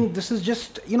finding this is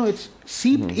just, you know, it's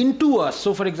seeped into us.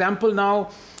 So, for example, now,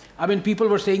 I mean, people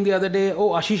were saying the other day,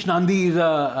 oh, Ashish Nandi is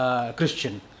a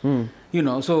Christian. You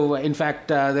know, so in fact,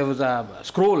 there was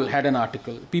Scroll had an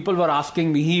article. People were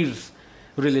asking Mihir's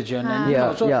religion. And, you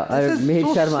know, so this is Mihir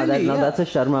so Sharma. silly, That's a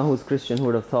Sharma who's Christian, who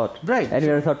would have thought. Right. And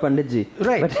you would have thought Panditji.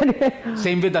 Right. But anyway,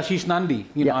 same with Ashish Nandi.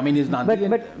 You know, I mean, he's Nandi.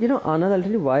 But you know, Anand, I'll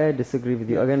tell you why I disagree with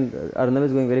you. Again, Arnav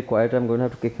is going very quiet. I'm going to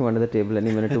have to kick him under the table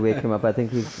any minute to wake him up. I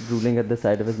think he's drooling at the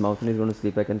side of his mouth and he's going to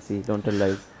sleep. I can see. Don't tell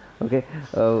lies. Okay.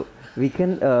 We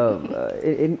can,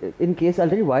 in case, I'll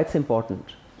tell you why it's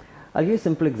important. I'll give you a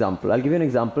simple example. I'll give you an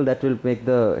example that will make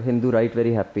the Hindu right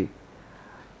very happy.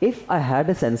 If I had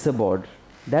a censor board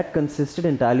that consisted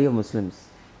entirely of Muslims,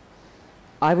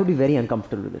 I would be very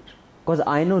uncomfortable with it. Because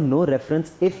I know no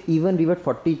reference, if even we were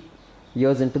 40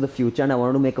 years into the future and I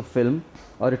wanted to make a film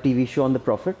or a TV show on the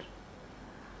Prophet,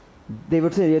 they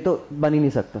would say, ye to ban hi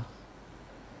nahi sakta.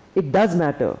 It does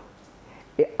matter.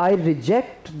 I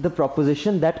reject the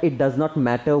proposition that it does not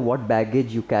matter what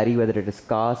baggage you carry, whether it is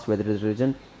caste, whether it is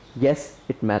religion. Yes,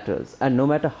 it matters. And no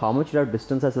matter how much you have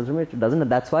distance ourselves from it, it doesn't.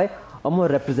 That's why a more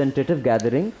representative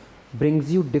gathering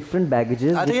brings you different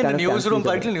baggages. I think in the newsroom,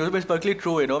 particularly newsroom, it's particularly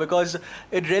true, you know, because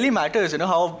it really matters, you know,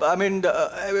 how, I mean,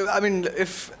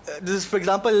 if this is, for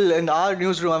example, in our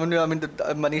newsroom,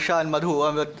 Manisha and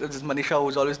Madhu, this is Manisha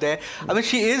who's always there. I mean,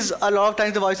 she is a lot of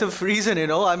times the voice of reason, you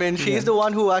know. I mean, she is the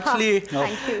one who actually.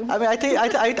 Thank you. I mean,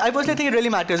 I personally think it really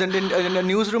matters, and in a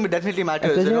newsroom, it definitely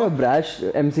matters. Especially you know? a brash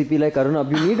MCP like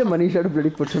Arunabh, you need a Manisha to really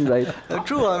put him right.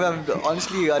 True. I mean,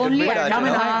 honestly, I Only admit that. I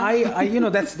mean, you know? you know,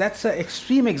 that's an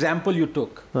extreme example you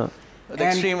took. The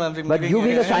extreme, but you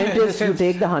being a scientist, you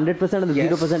take the 100% and the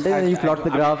 0% and you plot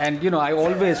the graph. And you know, I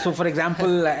always, so for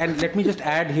example, and let me just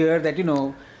add here that, you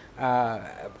know,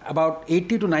 about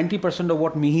 80 to 90% of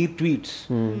what Mihir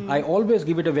tweets, I always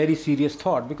give it a very serious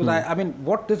thought, because I mean,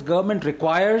 what this government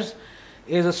requires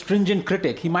is a stringent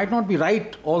critic. He might not be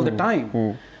right all the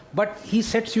time, but he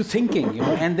sets you thinking, you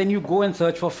know, and then you go and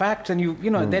search for facts, and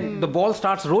you know, then the ball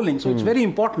starts rolling. So it's very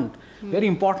important. Very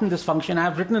important, this function.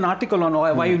 I've written an article on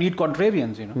why you need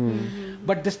contrarians, you know.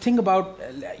 But this thing about,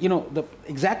 you know, the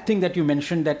exact thing that you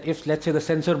mentioned, that if, let's say, the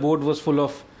censor board was full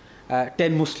of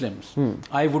 10 Muslims,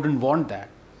 I wouldn't want that.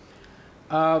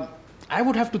 I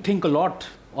would have to think a lot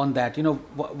on that, you know,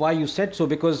 why you said so,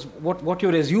 because what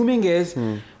you're assuming is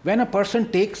when a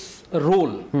person takes a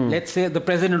role, let's say the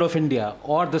President of India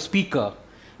or the Speaker,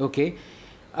 okay,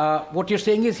 what you're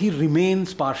saying is he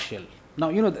remains partial. Now,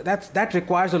 you know, that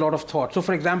requires a lot of thought. So,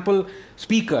 for example,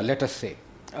 Speaker, let us say,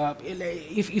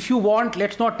 if you want,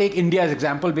 let's not take India as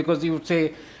example, because you would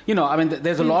say, you know, I mean,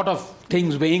 there's a lot of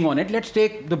things weighing on it. Let's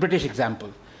take the British example,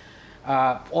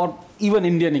 or even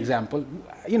Indian example.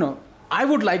 You know, I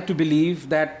would like to believe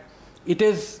that it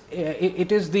is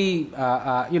the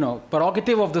you know,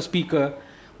 prerogative of the Speaker,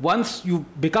 once you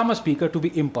become a Speaker, to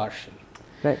be impartial.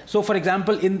 Right. So, for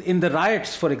example, in the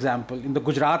riots, for example, in the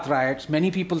Gujarat riots,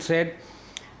 many people said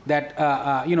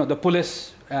that you know, the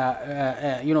police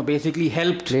you know, basically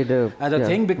helped the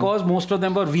thing, because most of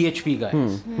them were VHP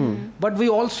guys. But we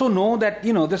also know that,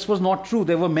 you know, this was not true.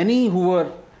 There were many who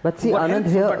were. But see, Anand,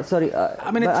 here, sorry,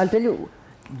 I mean, I'll tell you,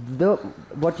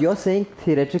 what you're saying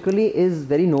theoretically is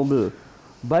very noble,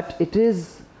 but it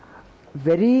is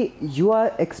very, you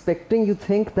are expecting, you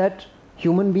think that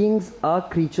human beings are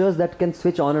creatures that can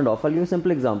switch on and off. I'll give you a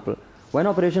simple example. When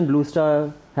Operation Blue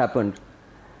Star happened,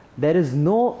 there is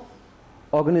no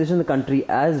organization in the country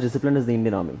as disciplined as the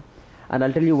Indian Army. And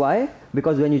I'll tell you why.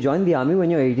 Because when you join the army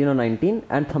when you're 18 or 19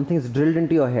 and something is drilled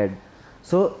into your head,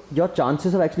 so your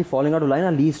chances of actually falling out of line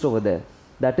are least over there.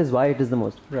 That is why it is the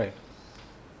most. Right.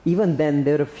 Even then,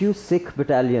 there were a few Sikh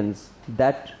battalions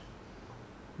that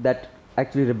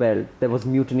actually rebelled. There was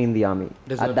mutiny in the army.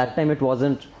 At that time, it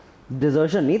wasn't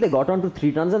desertion. They got onto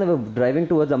 3 tons and they were driving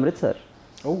towards Amritsar.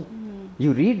 Oh.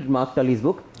 You read Mark Tully's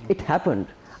book, it happened.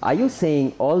 Are you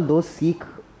saying all those Sikh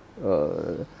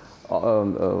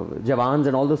Jawans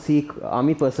and all those Sikh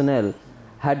army personnel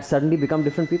had suddenly become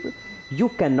different people? You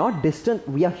cannot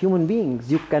we are human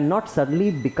beings. You cannot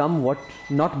suddenly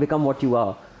not become what you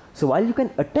are. So while you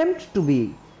can attempt to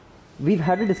be, we've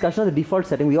had a discussion on the default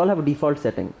setting. We all have a default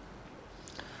setting.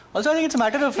 Also, I think it's a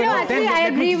matter of actually, I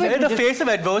agree with the face of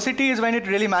adversity is when it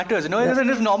really matters. In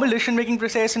a normal decision-making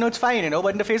process, it's fine.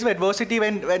 But in the face of adversity,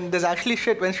 when there's actually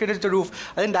when shit is the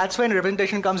roof, I think that's when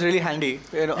representation comes really handy.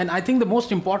 And I think the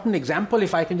most important example,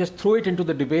 if I can just throw it into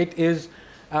the debate, is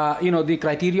the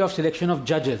criteria of selection of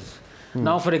judges.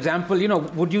 Now, for example,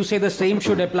 would you say the same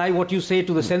should apply? What you say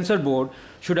to the censor board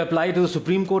should apply to the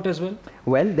Supreme Court as well?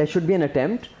 Well, there should be an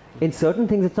attempt. In certain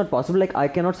things, it's not possible. Like I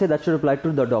cannot say that should apply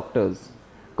to the doctors.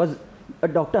 Because a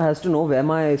doctor has to know where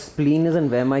my spleen is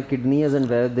and where my kidney is and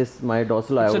where my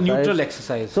dorsal aorta is. It's a neutral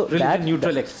exercise. So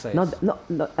neutral exercise.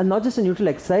 And not just a neutral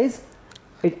exercise.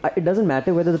 It doesn't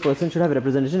matter whether the person should have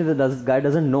representation. If the guy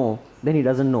doesn't know, then he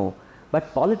doesn't know.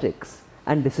 But politics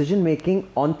and decision making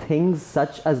on things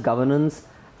such as governance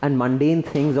and mundane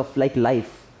things of like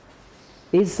life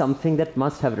is something that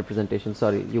must have representation.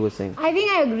 Sorry, you were saying. I think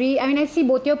I agree. I mean, I see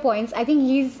both your points. I think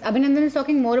Abhinandan is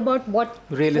talking more about what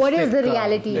is the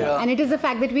reality. And it is the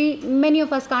fact that many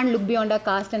of us can't look beyond our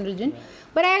caste and religion.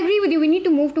 But I agree with you. We need to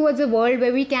move towards a world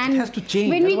where we can... It has to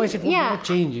change. Otherwise it will not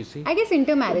change, you see. I guess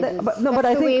intermarriages. But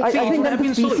I think that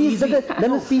the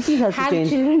species has to change.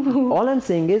 Children. All I'm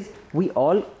saying is,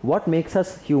 what makes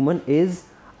us human is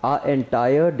our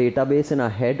entire database in our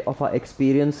head of our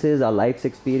experiences, our life's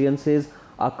experiences,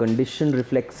 our conditioned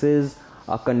reflexes,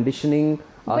 our conditioning,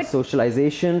 our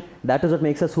socialization. That is what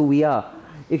makes us who we are.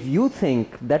 If you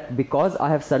think that because I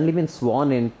have suddenly been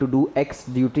sworn in to do X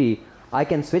duty, I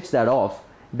can switch that off,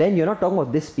 then you're not talking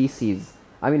about this species.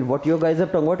 I mean, what you guys are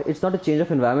talking about, it's not a change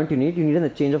of environment you need a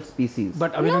change of species.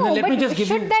 But I mean, let me just give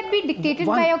you... Should that be dictated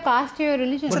by your caste or your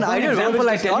religion? It's an ideal example.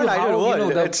 I tell you how,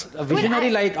 a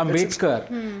visionary like Ambedkar,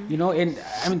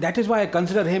 and that is why I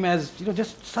consider him as,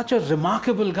 just such a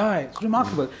remarkable guy. It's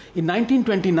remarkable. In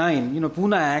 1929,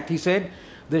 Pune Act, he said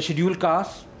the scheduled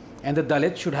caste and the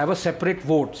Dalits should have a separate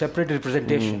vote, separate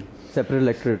representation. Separate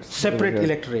electorate.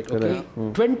 Okay.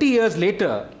 20 years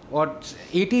later, or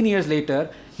 18 years later,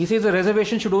 he says the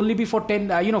reservation should only be for 10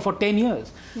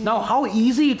 years. Now, how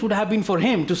easy it would have been for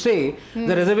him to say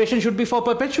the reservation should be for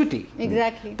perpetuity.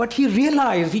 Exactly. But he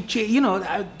realized,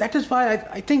 that is why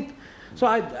I think, so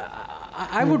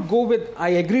I would go with, I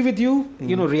agree with you,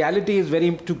 reality is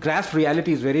to grasp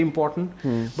reality is very important.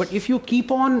 But if you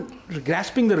keep on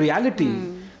grasping the reality,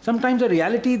 sometimes the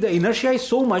inertia is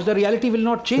so much, the reality will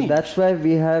not change. So that's why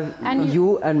we have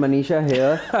you and Manisha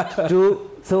here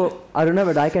So, Aruna,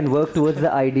 but I can work towards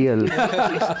the ideal.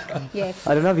 Yes.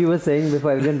 Aruna, you were saying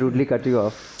before I even rudely cut you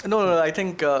off. No, I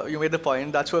think you made the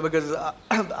point. That's why, because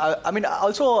what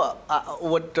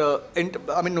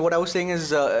I was saying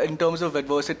is in terms of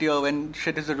adversity or when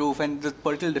shit is the roof and the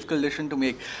particularly difficult decision to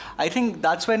make, I think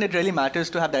that's when it really matters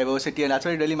to have diversity, and that's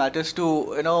when it really matters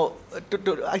to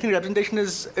I think representation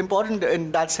is important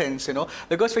in that sense,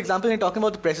 because for example, when you're talking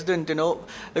about the president,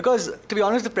 because to be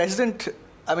honest, the president,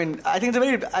 I think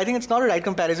it's not a right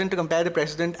comparison to compare the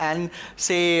president and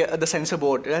say the censor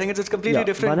board. I think it's completely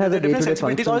different. One has a different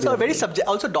sensibilities. Also, very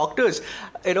also doctors.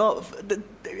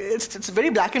 It's very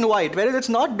black and white. Whereas it's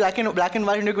not black and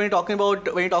white when you're talking about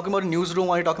a newsroom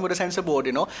or you're talking about a censor board.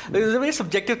 There's very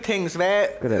subjective things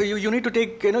where you need to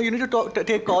take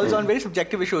take calls on very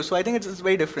subjective issues. So I think it's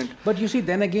very different. But you see,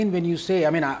 then again, when you say,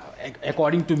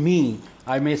 according to me,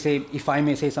 I may say, if I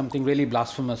may say something really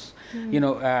blasphemous,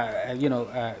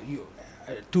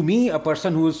 to me, a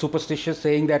person who is superstitious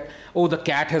saying that, the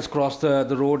cat has crossed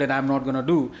the road and I'm not going to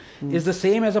do, is the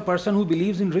same as a person who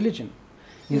believes in religion.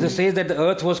 He says that the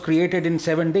earth was created in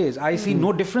 7 days. I see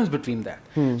no difference between that.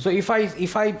 So if I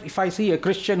see a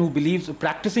Christian who believes, a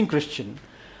practicing Christian,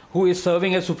 who is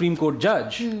serving as Supreme Court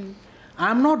judge,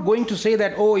 I'm not going to say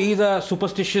that, he's a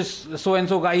superstitious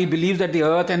so-and-so guy, he believes that the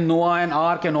earth and Noah and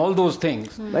Ark and all those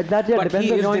things. But that depends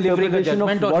on your interpretation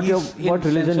of what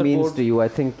religion means to you. I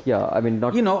think,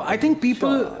 not... I think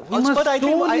people, we must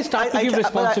slowly start to give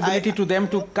responsibility to them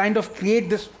to kind of create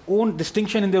this own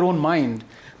distinction in their own mind.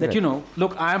 That,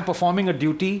 look, I am performing a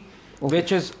duty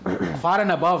which is far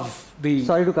and above the...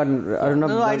 Sorry to cut in.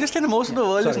 No, I just think most of the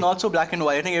world is not so black and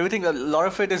white. I think a lot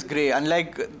of it is grey.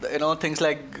 Unlike, things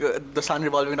like the sun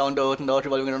revolving around the earth and the earth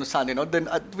revolving around the sun,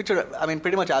 which are,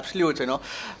 pretty much absolutes,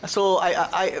 So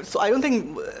I don't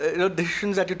think,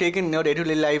 decisions that you take in your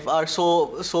day-to-day life are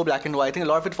so black and white. I think a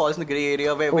lot of it falls in the grey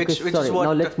area, which is what...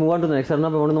 Now let's move on to the next. I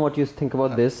want to know what you think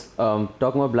about this. Talking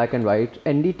about black and white,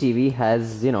 NDTV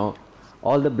has,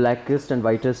 all the blackest and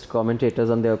whitest commentators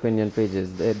on their opinion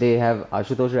pages. They have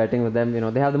Ashutosh writing with them.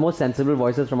 They have the most sensible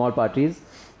voices from all parties.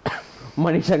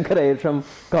 Manishankar Iyer from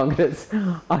Congress,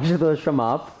 Ashutosh from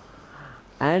AAP,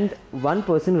 and one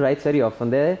person who writes very often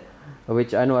there,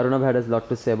 which I know Arunabh had a lot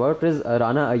to say about, is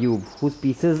Rana Ayub, whose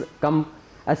pieces come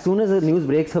as soon as the news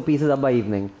breaks. Her piece is up by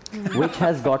evening, which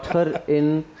has got her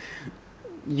in.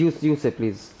 You say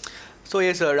please. So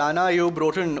yes, Rana, you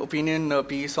wrote an opinion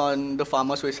piece on the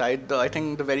farmer suicide. I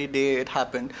think the very day it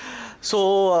happened.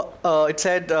 So it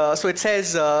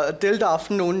says till the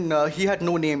afternoon he had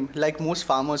no name, like most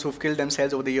farmers who've killed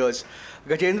themselves over the years.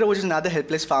 Gajendra was another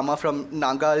helpless farmer from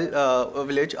Nangal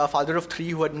village, a father of 3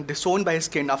 who had been disowned by his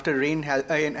kin after rain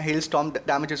and hailstorm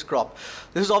damaged his crop.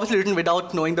 This is obviously written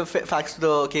without knowing the facts of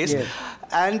the case, yes.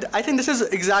 And I think this is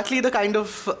exactly the kind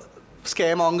of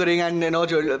scaremongering and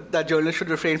that journalists should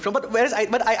refrain from. But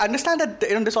I understand that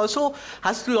this also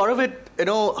has to do a lot of it.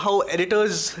 How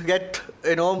editors get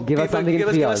give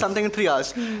us something in 3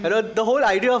 hours. The whole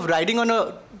idea of riding on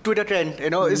a Twitter trend,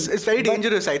 is very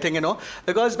dangerous. I think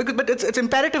because it's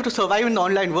imperative to survive in the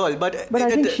online world. But I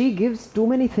think she gives too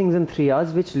many things in 3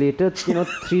 hours, which later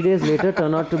 3 days later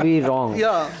turn out to be wrong.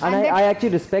 Yeah, and I actually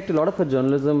respect a lot of her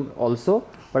journalism also,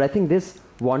 but I think this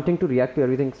wanting to react to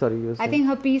everything. Sorry, you were saying. I think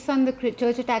her piece on the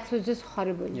church attacks was just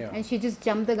horrible, and she just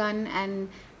jumped the gun and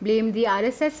blamed the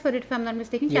RSS for it, if I'm not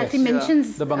mistaken. She actually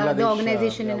mentions the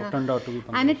organization in her, turned out to be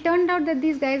and it turned out that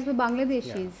these guys were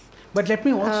Bangladeshis. Yeah. But let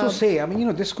me also say,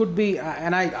 this could be,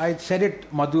 and I said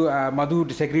it. Madhu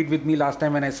disagreed with me last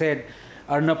time when I said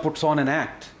Arnab puts on an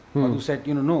act. Madhu said,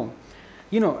 no,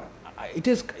 it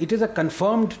is a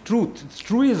confirmed truth. It's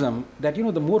truism that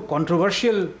the more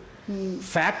controversial,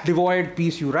 fact devoid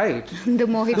piece you write, the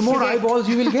more eyeballs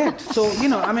you will get. So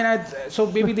so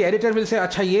maybe the editor will say,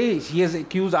 "Acha he has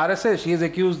accused RSS, he has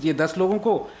accused ye 10 logon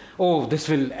ko. Oh, this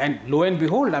will," and lo and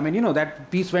behold, that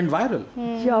piece went viral.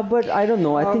 Yeah, but I don't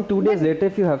know. I think 2 days later,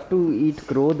 if you have to eat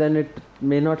crow, then it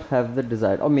may not have the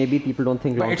desired, or maybe people don't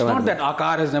think long term. It's not that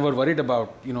Akar has never worried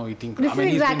about eating crow. This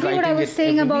is exactly what I was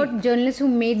saying about journalists who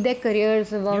made their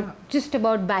careers just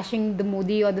about bashing the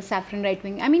Modi or the saffron right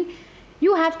wing.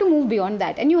 You have to move beyond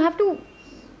that, and you have to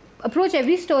approach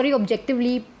every story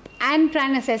objectively and try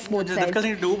and assess both sides. It's a difficult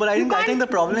thing to do, but I think the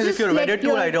problem is if you're wedded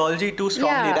to ideology too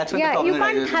strongly, that's when the problem you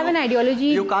can't have an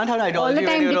ideology. You can't have an ideology all the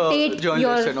time when you're dictate a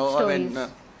journalist, your stories.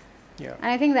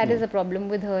 And I think that is a problem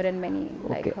with her and many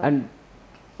like her. And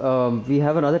we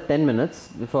have another 10 minutes.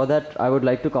 Before that, I would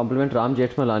like to compliment Ram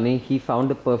Jethmalani. He found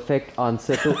the perfect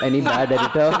answer to any bad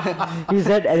editor. He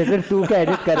said, editor तू क्या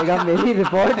edit करेगा मेरी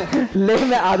report? ले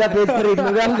मैं आधा page खरीद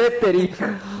लूँगा ले तेरी.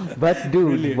 But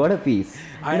dude, what a piece.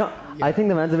 I think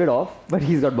the man's a bit off, but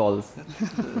he's got balls.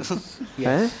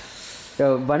 Yes.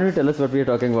 Why don't you tell us what we are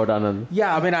talking about, Anand?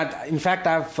 Yeah, in fact,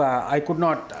 I could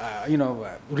not,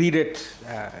 read it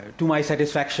to my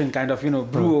satisfaction, kind of,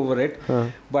 brew over it.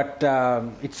 But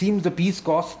it seems the piece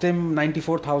cost him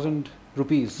 94,000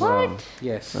 rupees. What?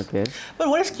 Yes. Okay. But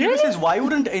what is curious is why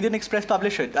wouldn't Indian Express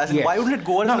publish it? Why wouldn't it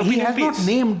go on an opinion piece? He has not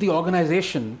named the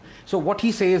organization. So what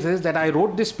he says is that I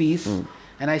wrote this piece.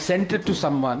 And I sent it to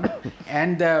someone,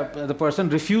 and the person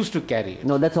refused to carry it.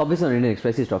 No, that's obviously on Indian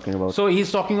Express he's talking about. So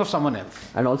he's talking of someone else.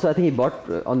 And also, I think he bought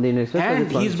on the Indian Express.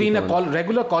 And he's been a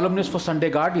regular columnist for Sunday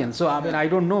Guardian. So I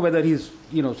don't know whether he's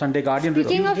Sunday Guardian.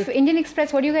 Speaking of Indian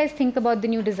Express, what do you guys think about the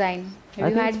new design? I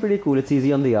think it's pretty cool. It's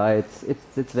easy on the eye.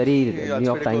 It's very New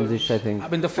York Times-ish, I think.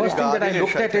 The first thing that I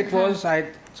looked at it was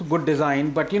it's a good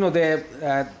design, but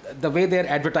the way they're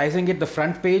advertising it, the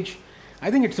front page,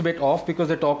 I think it's a bit off because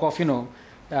they talk of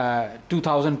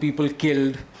 2,000 people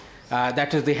killed.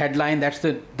 That is the headline. That's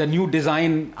the new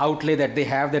design outlay that they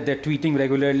have, that they're tweeting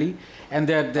regularly. And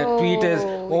their tweet is,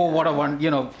 what a one,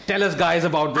 tell us guys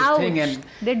about this thing. And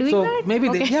they're doing that? Maybe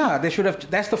they should have.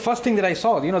 That's the first thing that I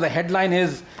saw. The headline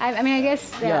is. I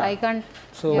guess I can't.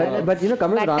 So, but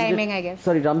coming to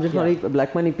Ram Jethmalani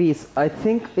Black Money piece, I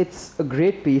think it's a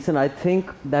great piece, and I think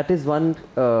that is one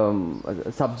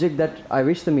subject that I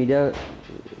wish the media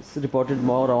reported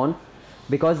more on.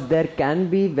 Because there can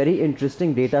be very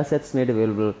interesting data sets made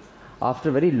available. After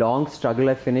a very long struggle,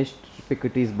 I finished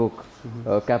Piketty's book,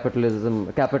 Capital in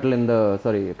the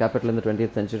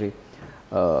 20th Century.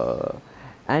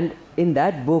 And in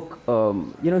that book,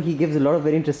 he gives a lot of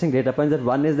very interesting data points. That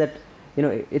one is that,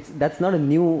 that's not a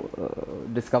new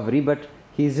discovery, but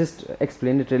he's just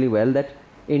explained it really well, that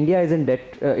India is in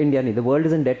debt, the world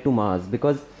is in debt to Mars.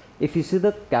 Because if you see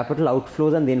the capital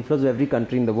outflows and the inflows of every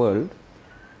country in the world,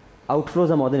 outflows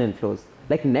are more than inflows.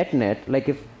 Like net, like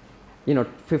if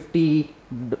 $50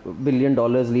 billion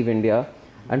leave India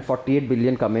and 48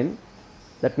 billion come in,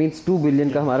 that means 2 billion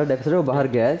का हमारा deficit है वो बाहर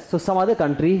गया है. So some other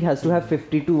country has to have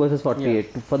 52 versus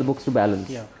 48 for the books to balance.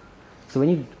 Yeah. So when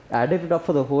you added it up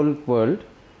for the whole world,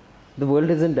 the world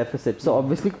is in deficit. So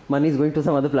obviously money is going to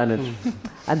some other planet.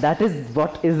 And that is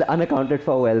what is unaccounted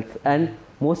for wealth. And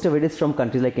most of it is from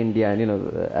countries like India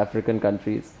and African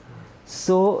countries.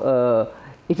 So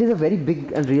it is a very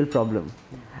big and real problem.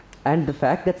 And the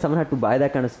fact that someone had to buy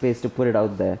that kind of space to put it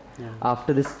out there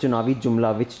after this Chunavi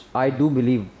Jumla, which I do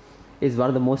believe is one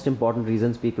of the most important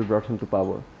reasons people brought him to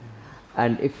power.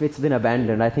 And if it's been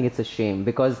abandoned, I think it's a shame,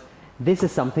 because this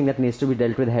is something that needs to be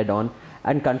dealt with head on,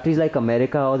 and countries like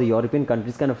America or the European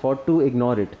countries can afford to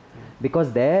ignore it,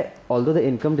 because there, although the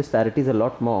income disparity is a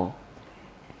lot more,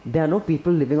 there are no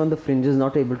people living on the fringes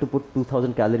not able to put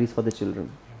 2,000 calories for the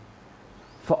children.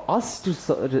 For us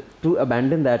to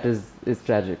abandon that is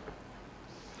tragic.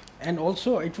 And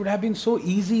also, it would have been so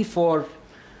easy for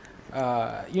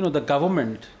the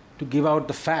government to give out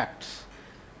the facts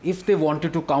if they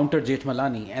wanted to counter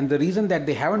Jethmalani. And the reason that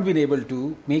they haven't been able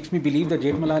to makes me believe that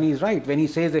Jethmalani is right when he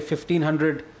says that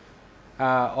 1,500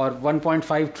 or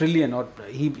 1.5 trillion, or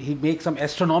he makes some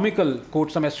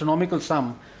astronomical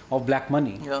sum of black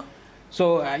money. Yeah.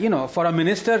 So, for a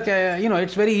minister,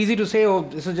 it's very easy to say, oh,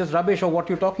 this is just rubbish, or what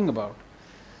you're talking about.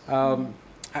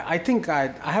 I think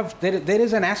there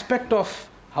is an aspect of,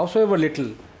 howsoever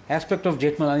little, aspect of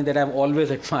Jethmalani that I've always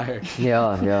admired.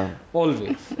 Yeah.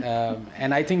 Always.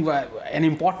 And I think an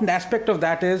important aspect of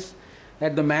that is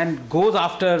that the man goes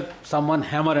after someone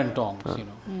hammer and tongs,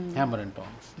 hammer and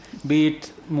tongs. Be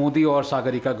it Modi or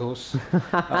Sagarika Ghosh,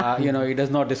 he does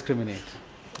not discriminate.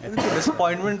 The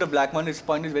disappointment, the black money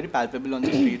disappointment is very palpable on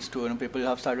the streets too. People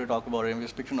have started to talk about it. We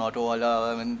speak to an auto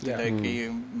wala,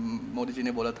 Modi ji ne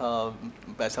bola tha,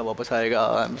 paisa wapas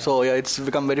aayega. So yeah, it's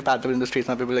become very palpable in the streets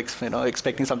now. People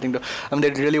expecting something to. They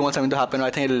really want something to happen.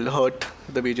 I think it'll hurt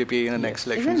the BJP in the next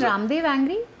election. Isn't Ramdev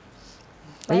angry?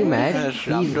 Are you mad?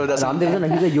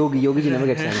 Ramdev, he's a yogi. Yogi ji never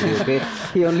gets angry, okay?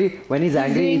 He only, when he's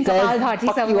angry, he says,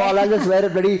 fuck you all, I'll just wear a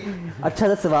bloody अच्छा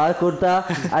सा सवार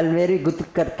kurta, I'll wear it गुत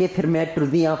करके फिर मैं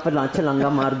टुर्दी यहाँ पर लांचा लंगा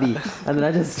मार दी, and then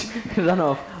I just run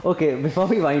off. Okay, before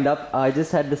we wind up, I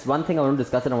just had this one thing I want to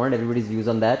discuss and I wanted everybody's views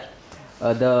on that.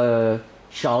 The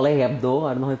Charlie Hebdo,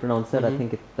 I don't know how you pronounce that. I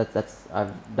think that's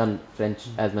I've done French,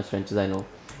 as much French as I know.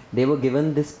 They were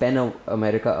given this PEN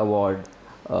America award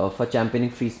for championing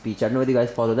free speech. I don't know whether you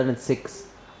guys follow that, and 6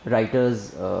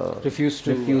 writers refused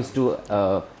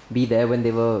to be there when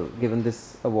they were given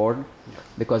this award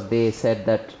because they said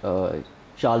that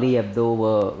Charlie Hebdo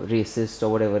were racist or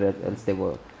whatever else they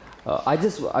were.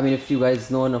 If you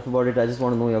guys know enough about it, I just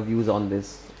want to know your views on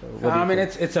this.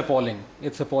 It's appalling.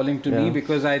 It's appalling to me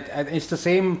because it's the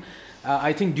same.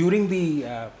 I think during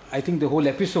the whole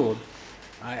episode,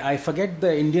 I forget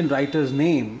the Indian writer's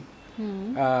name.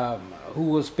 Who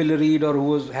was pilloried or who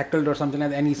was heckled or something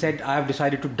like that, and he said, I have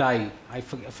decided to die. I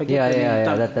forget the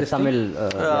name. That's Tamil.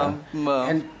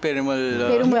 And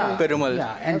Perumal.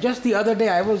 Yeah, and just the other day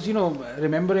I was,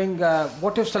 remembering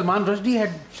what if Salman Rushdie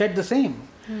had said the same,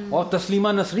 or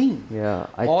Taslima Nasreen,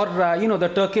 or the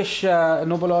Turkish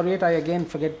Nobel laureate. I again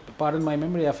forget. Pardon my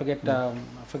memory. I forget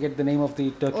the name of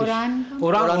the Turkish. Orhan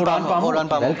Pamuk.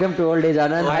 Welcome to old age,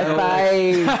 Anand. High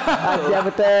five.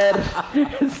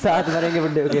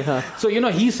 So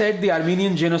he said the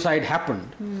Armenian genocide happened,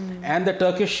 and the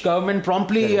Turkish government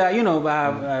promptly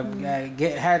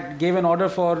gave an order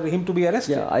for him to be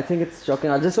arrested. Yeah, I think it's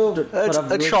shocking. It's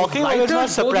shocking, but it's not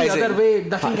surprising. The other way,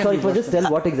 just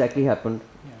tell what exactly happened.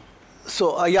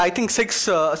 So I think six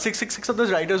of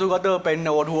those writers who got the PEN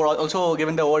award, who were also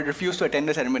given the award, refused to attend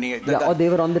the ceremony. Or they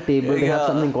were on the table. They have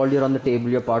something called "You're on the table.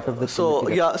 You're part of the." So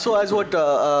as what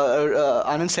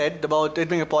Anand said about it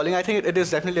being appalling, I think it is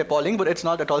definitely appalling, but it's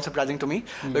not at all surprising to me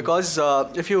because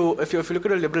if you look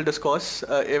at the liberal discourse,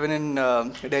 even in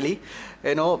Delhi,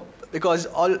 because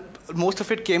most of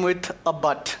it came with a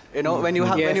but. When you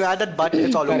add that but,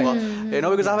 it's all over.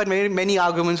 Because I've had many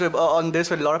arguments on this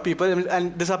with a lot of people,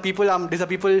 and these are people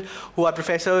who are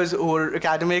professors, who are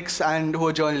academics, and who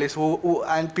are journalists,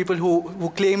 and people who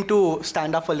claim to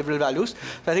stand up for liberal values.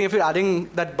 So I think if you're adding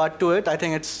that but to it, I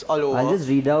think it's all over.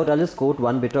 I'll just quote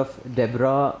one bit of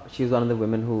Deborah. She was one of the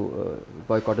women who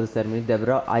boycotted the ceremony.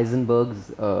 Deborah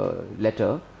Eisenberg's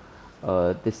letter.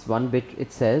 This one bit,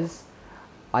 it says,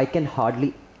 I can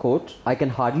hardly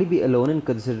be alone in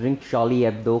considering Charlie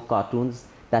Hebdo cartoons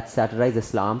that satirize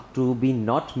Islam to be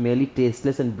not merely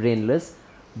tasteless and brainless,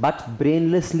 but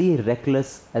brainlessly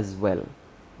reckless as well.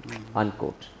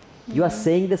 Unquote. You are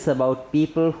saying this about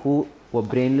people who were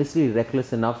brainlessly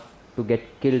reckless enough to get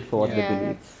killed for what they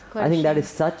believe. I think that is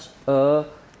such a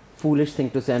foolish thing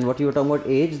to say. And what you were talking about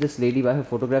age, this lady by her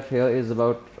photograph here is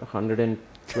about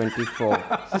 124.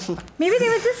 Maybe they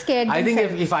were just scared. I think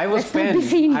if I was Let's not be Penn,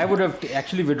 seen. I would have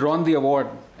actually withdrawn the award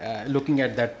looking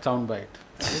at that soundbite.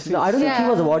 No, I don't think she Yeah.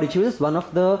 was awarded. She was just one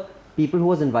of the people who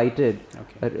was invited.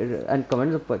 Okay. And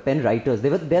comments of Penn writers.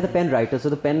 They're the Penn writers. So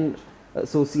the Penn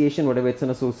Association, whatever, it's an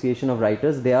association of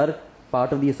writers. They are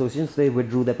part of the association, so they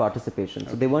withdrew their participation.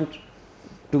 So they weren't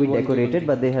to be decorated,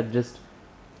 but they had just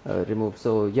removed.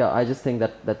 So yeah, I just think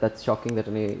that's shocking that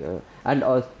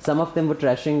and some of them were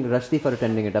trashing Rushdie for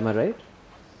attending it. Am I right?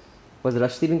 Was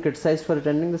Rushdie being criticized for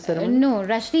attending the ceremony? No,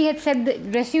 Rushdie had said that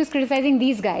Rushdie was criticizing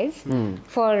these guys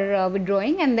for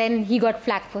withdrawing, and then he got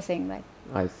flack for saying that.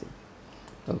 I see.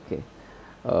 Okay.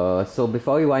 So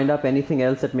before we wind up, anything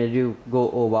else that made you go,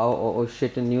 oh wow, oh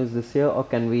shit in news this year? Or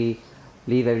can we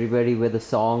leave everybody with a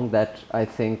song that I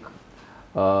think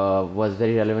was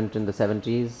very relevant in the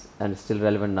 70s and is still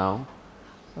relevant now?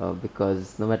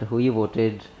 Because no matter who you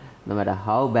voted, no matter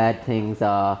how bad things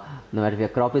are, no matter if your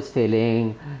crop is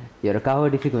failing, you're a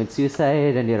coward if you commit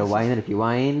suicide, and you're a whiner if you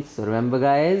whine. So remember,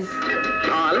 guys.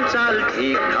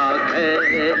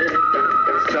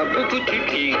 सब कुछ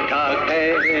ठीक ठाक है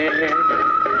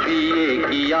BA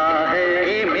किया है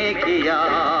MA किया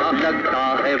लगता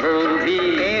है वो भी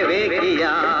एवे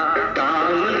किया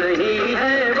काम नहीं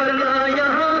है वरना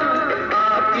यहाँ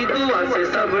आपकी दुआ से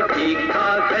सब ठीक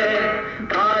ठाक है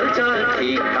हाल चाल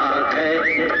ठीक ठाक है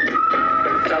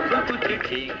सब कुछ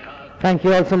ठीक ठाक. Thank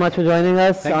you all so much for joining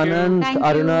us. Thank you. Anand, Thank you.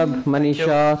 Arunabh,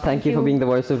 Manisha, thank you for being the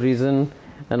voice of reason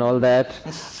and all that.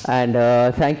 And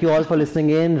thank you all for listening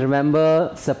in.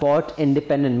 Remember, support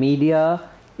independent media.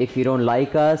 If you don't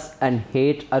like us and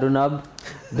hate Arunabh,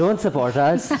 don't support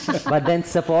us, but then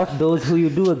support those who you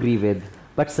do agree with.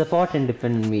 But support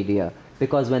independent media,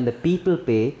 because when the people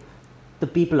pay, the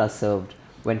people are served.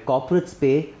 When corporates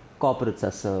pay, corporates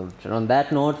are served. And on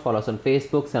that note, follow us on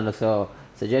Facebook, send us your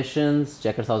suggestions,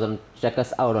 check us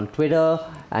out on Twitter,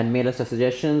 and mail us your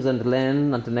suggestions. Until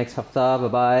then, until next hafta,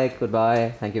 bye-bye,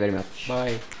 goodbye, thank you very much.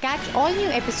 Bye. Catch all new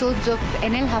episodes of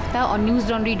NL Hafta on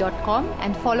newslaundry.com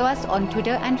and follow us on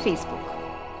Twitter and Facebook.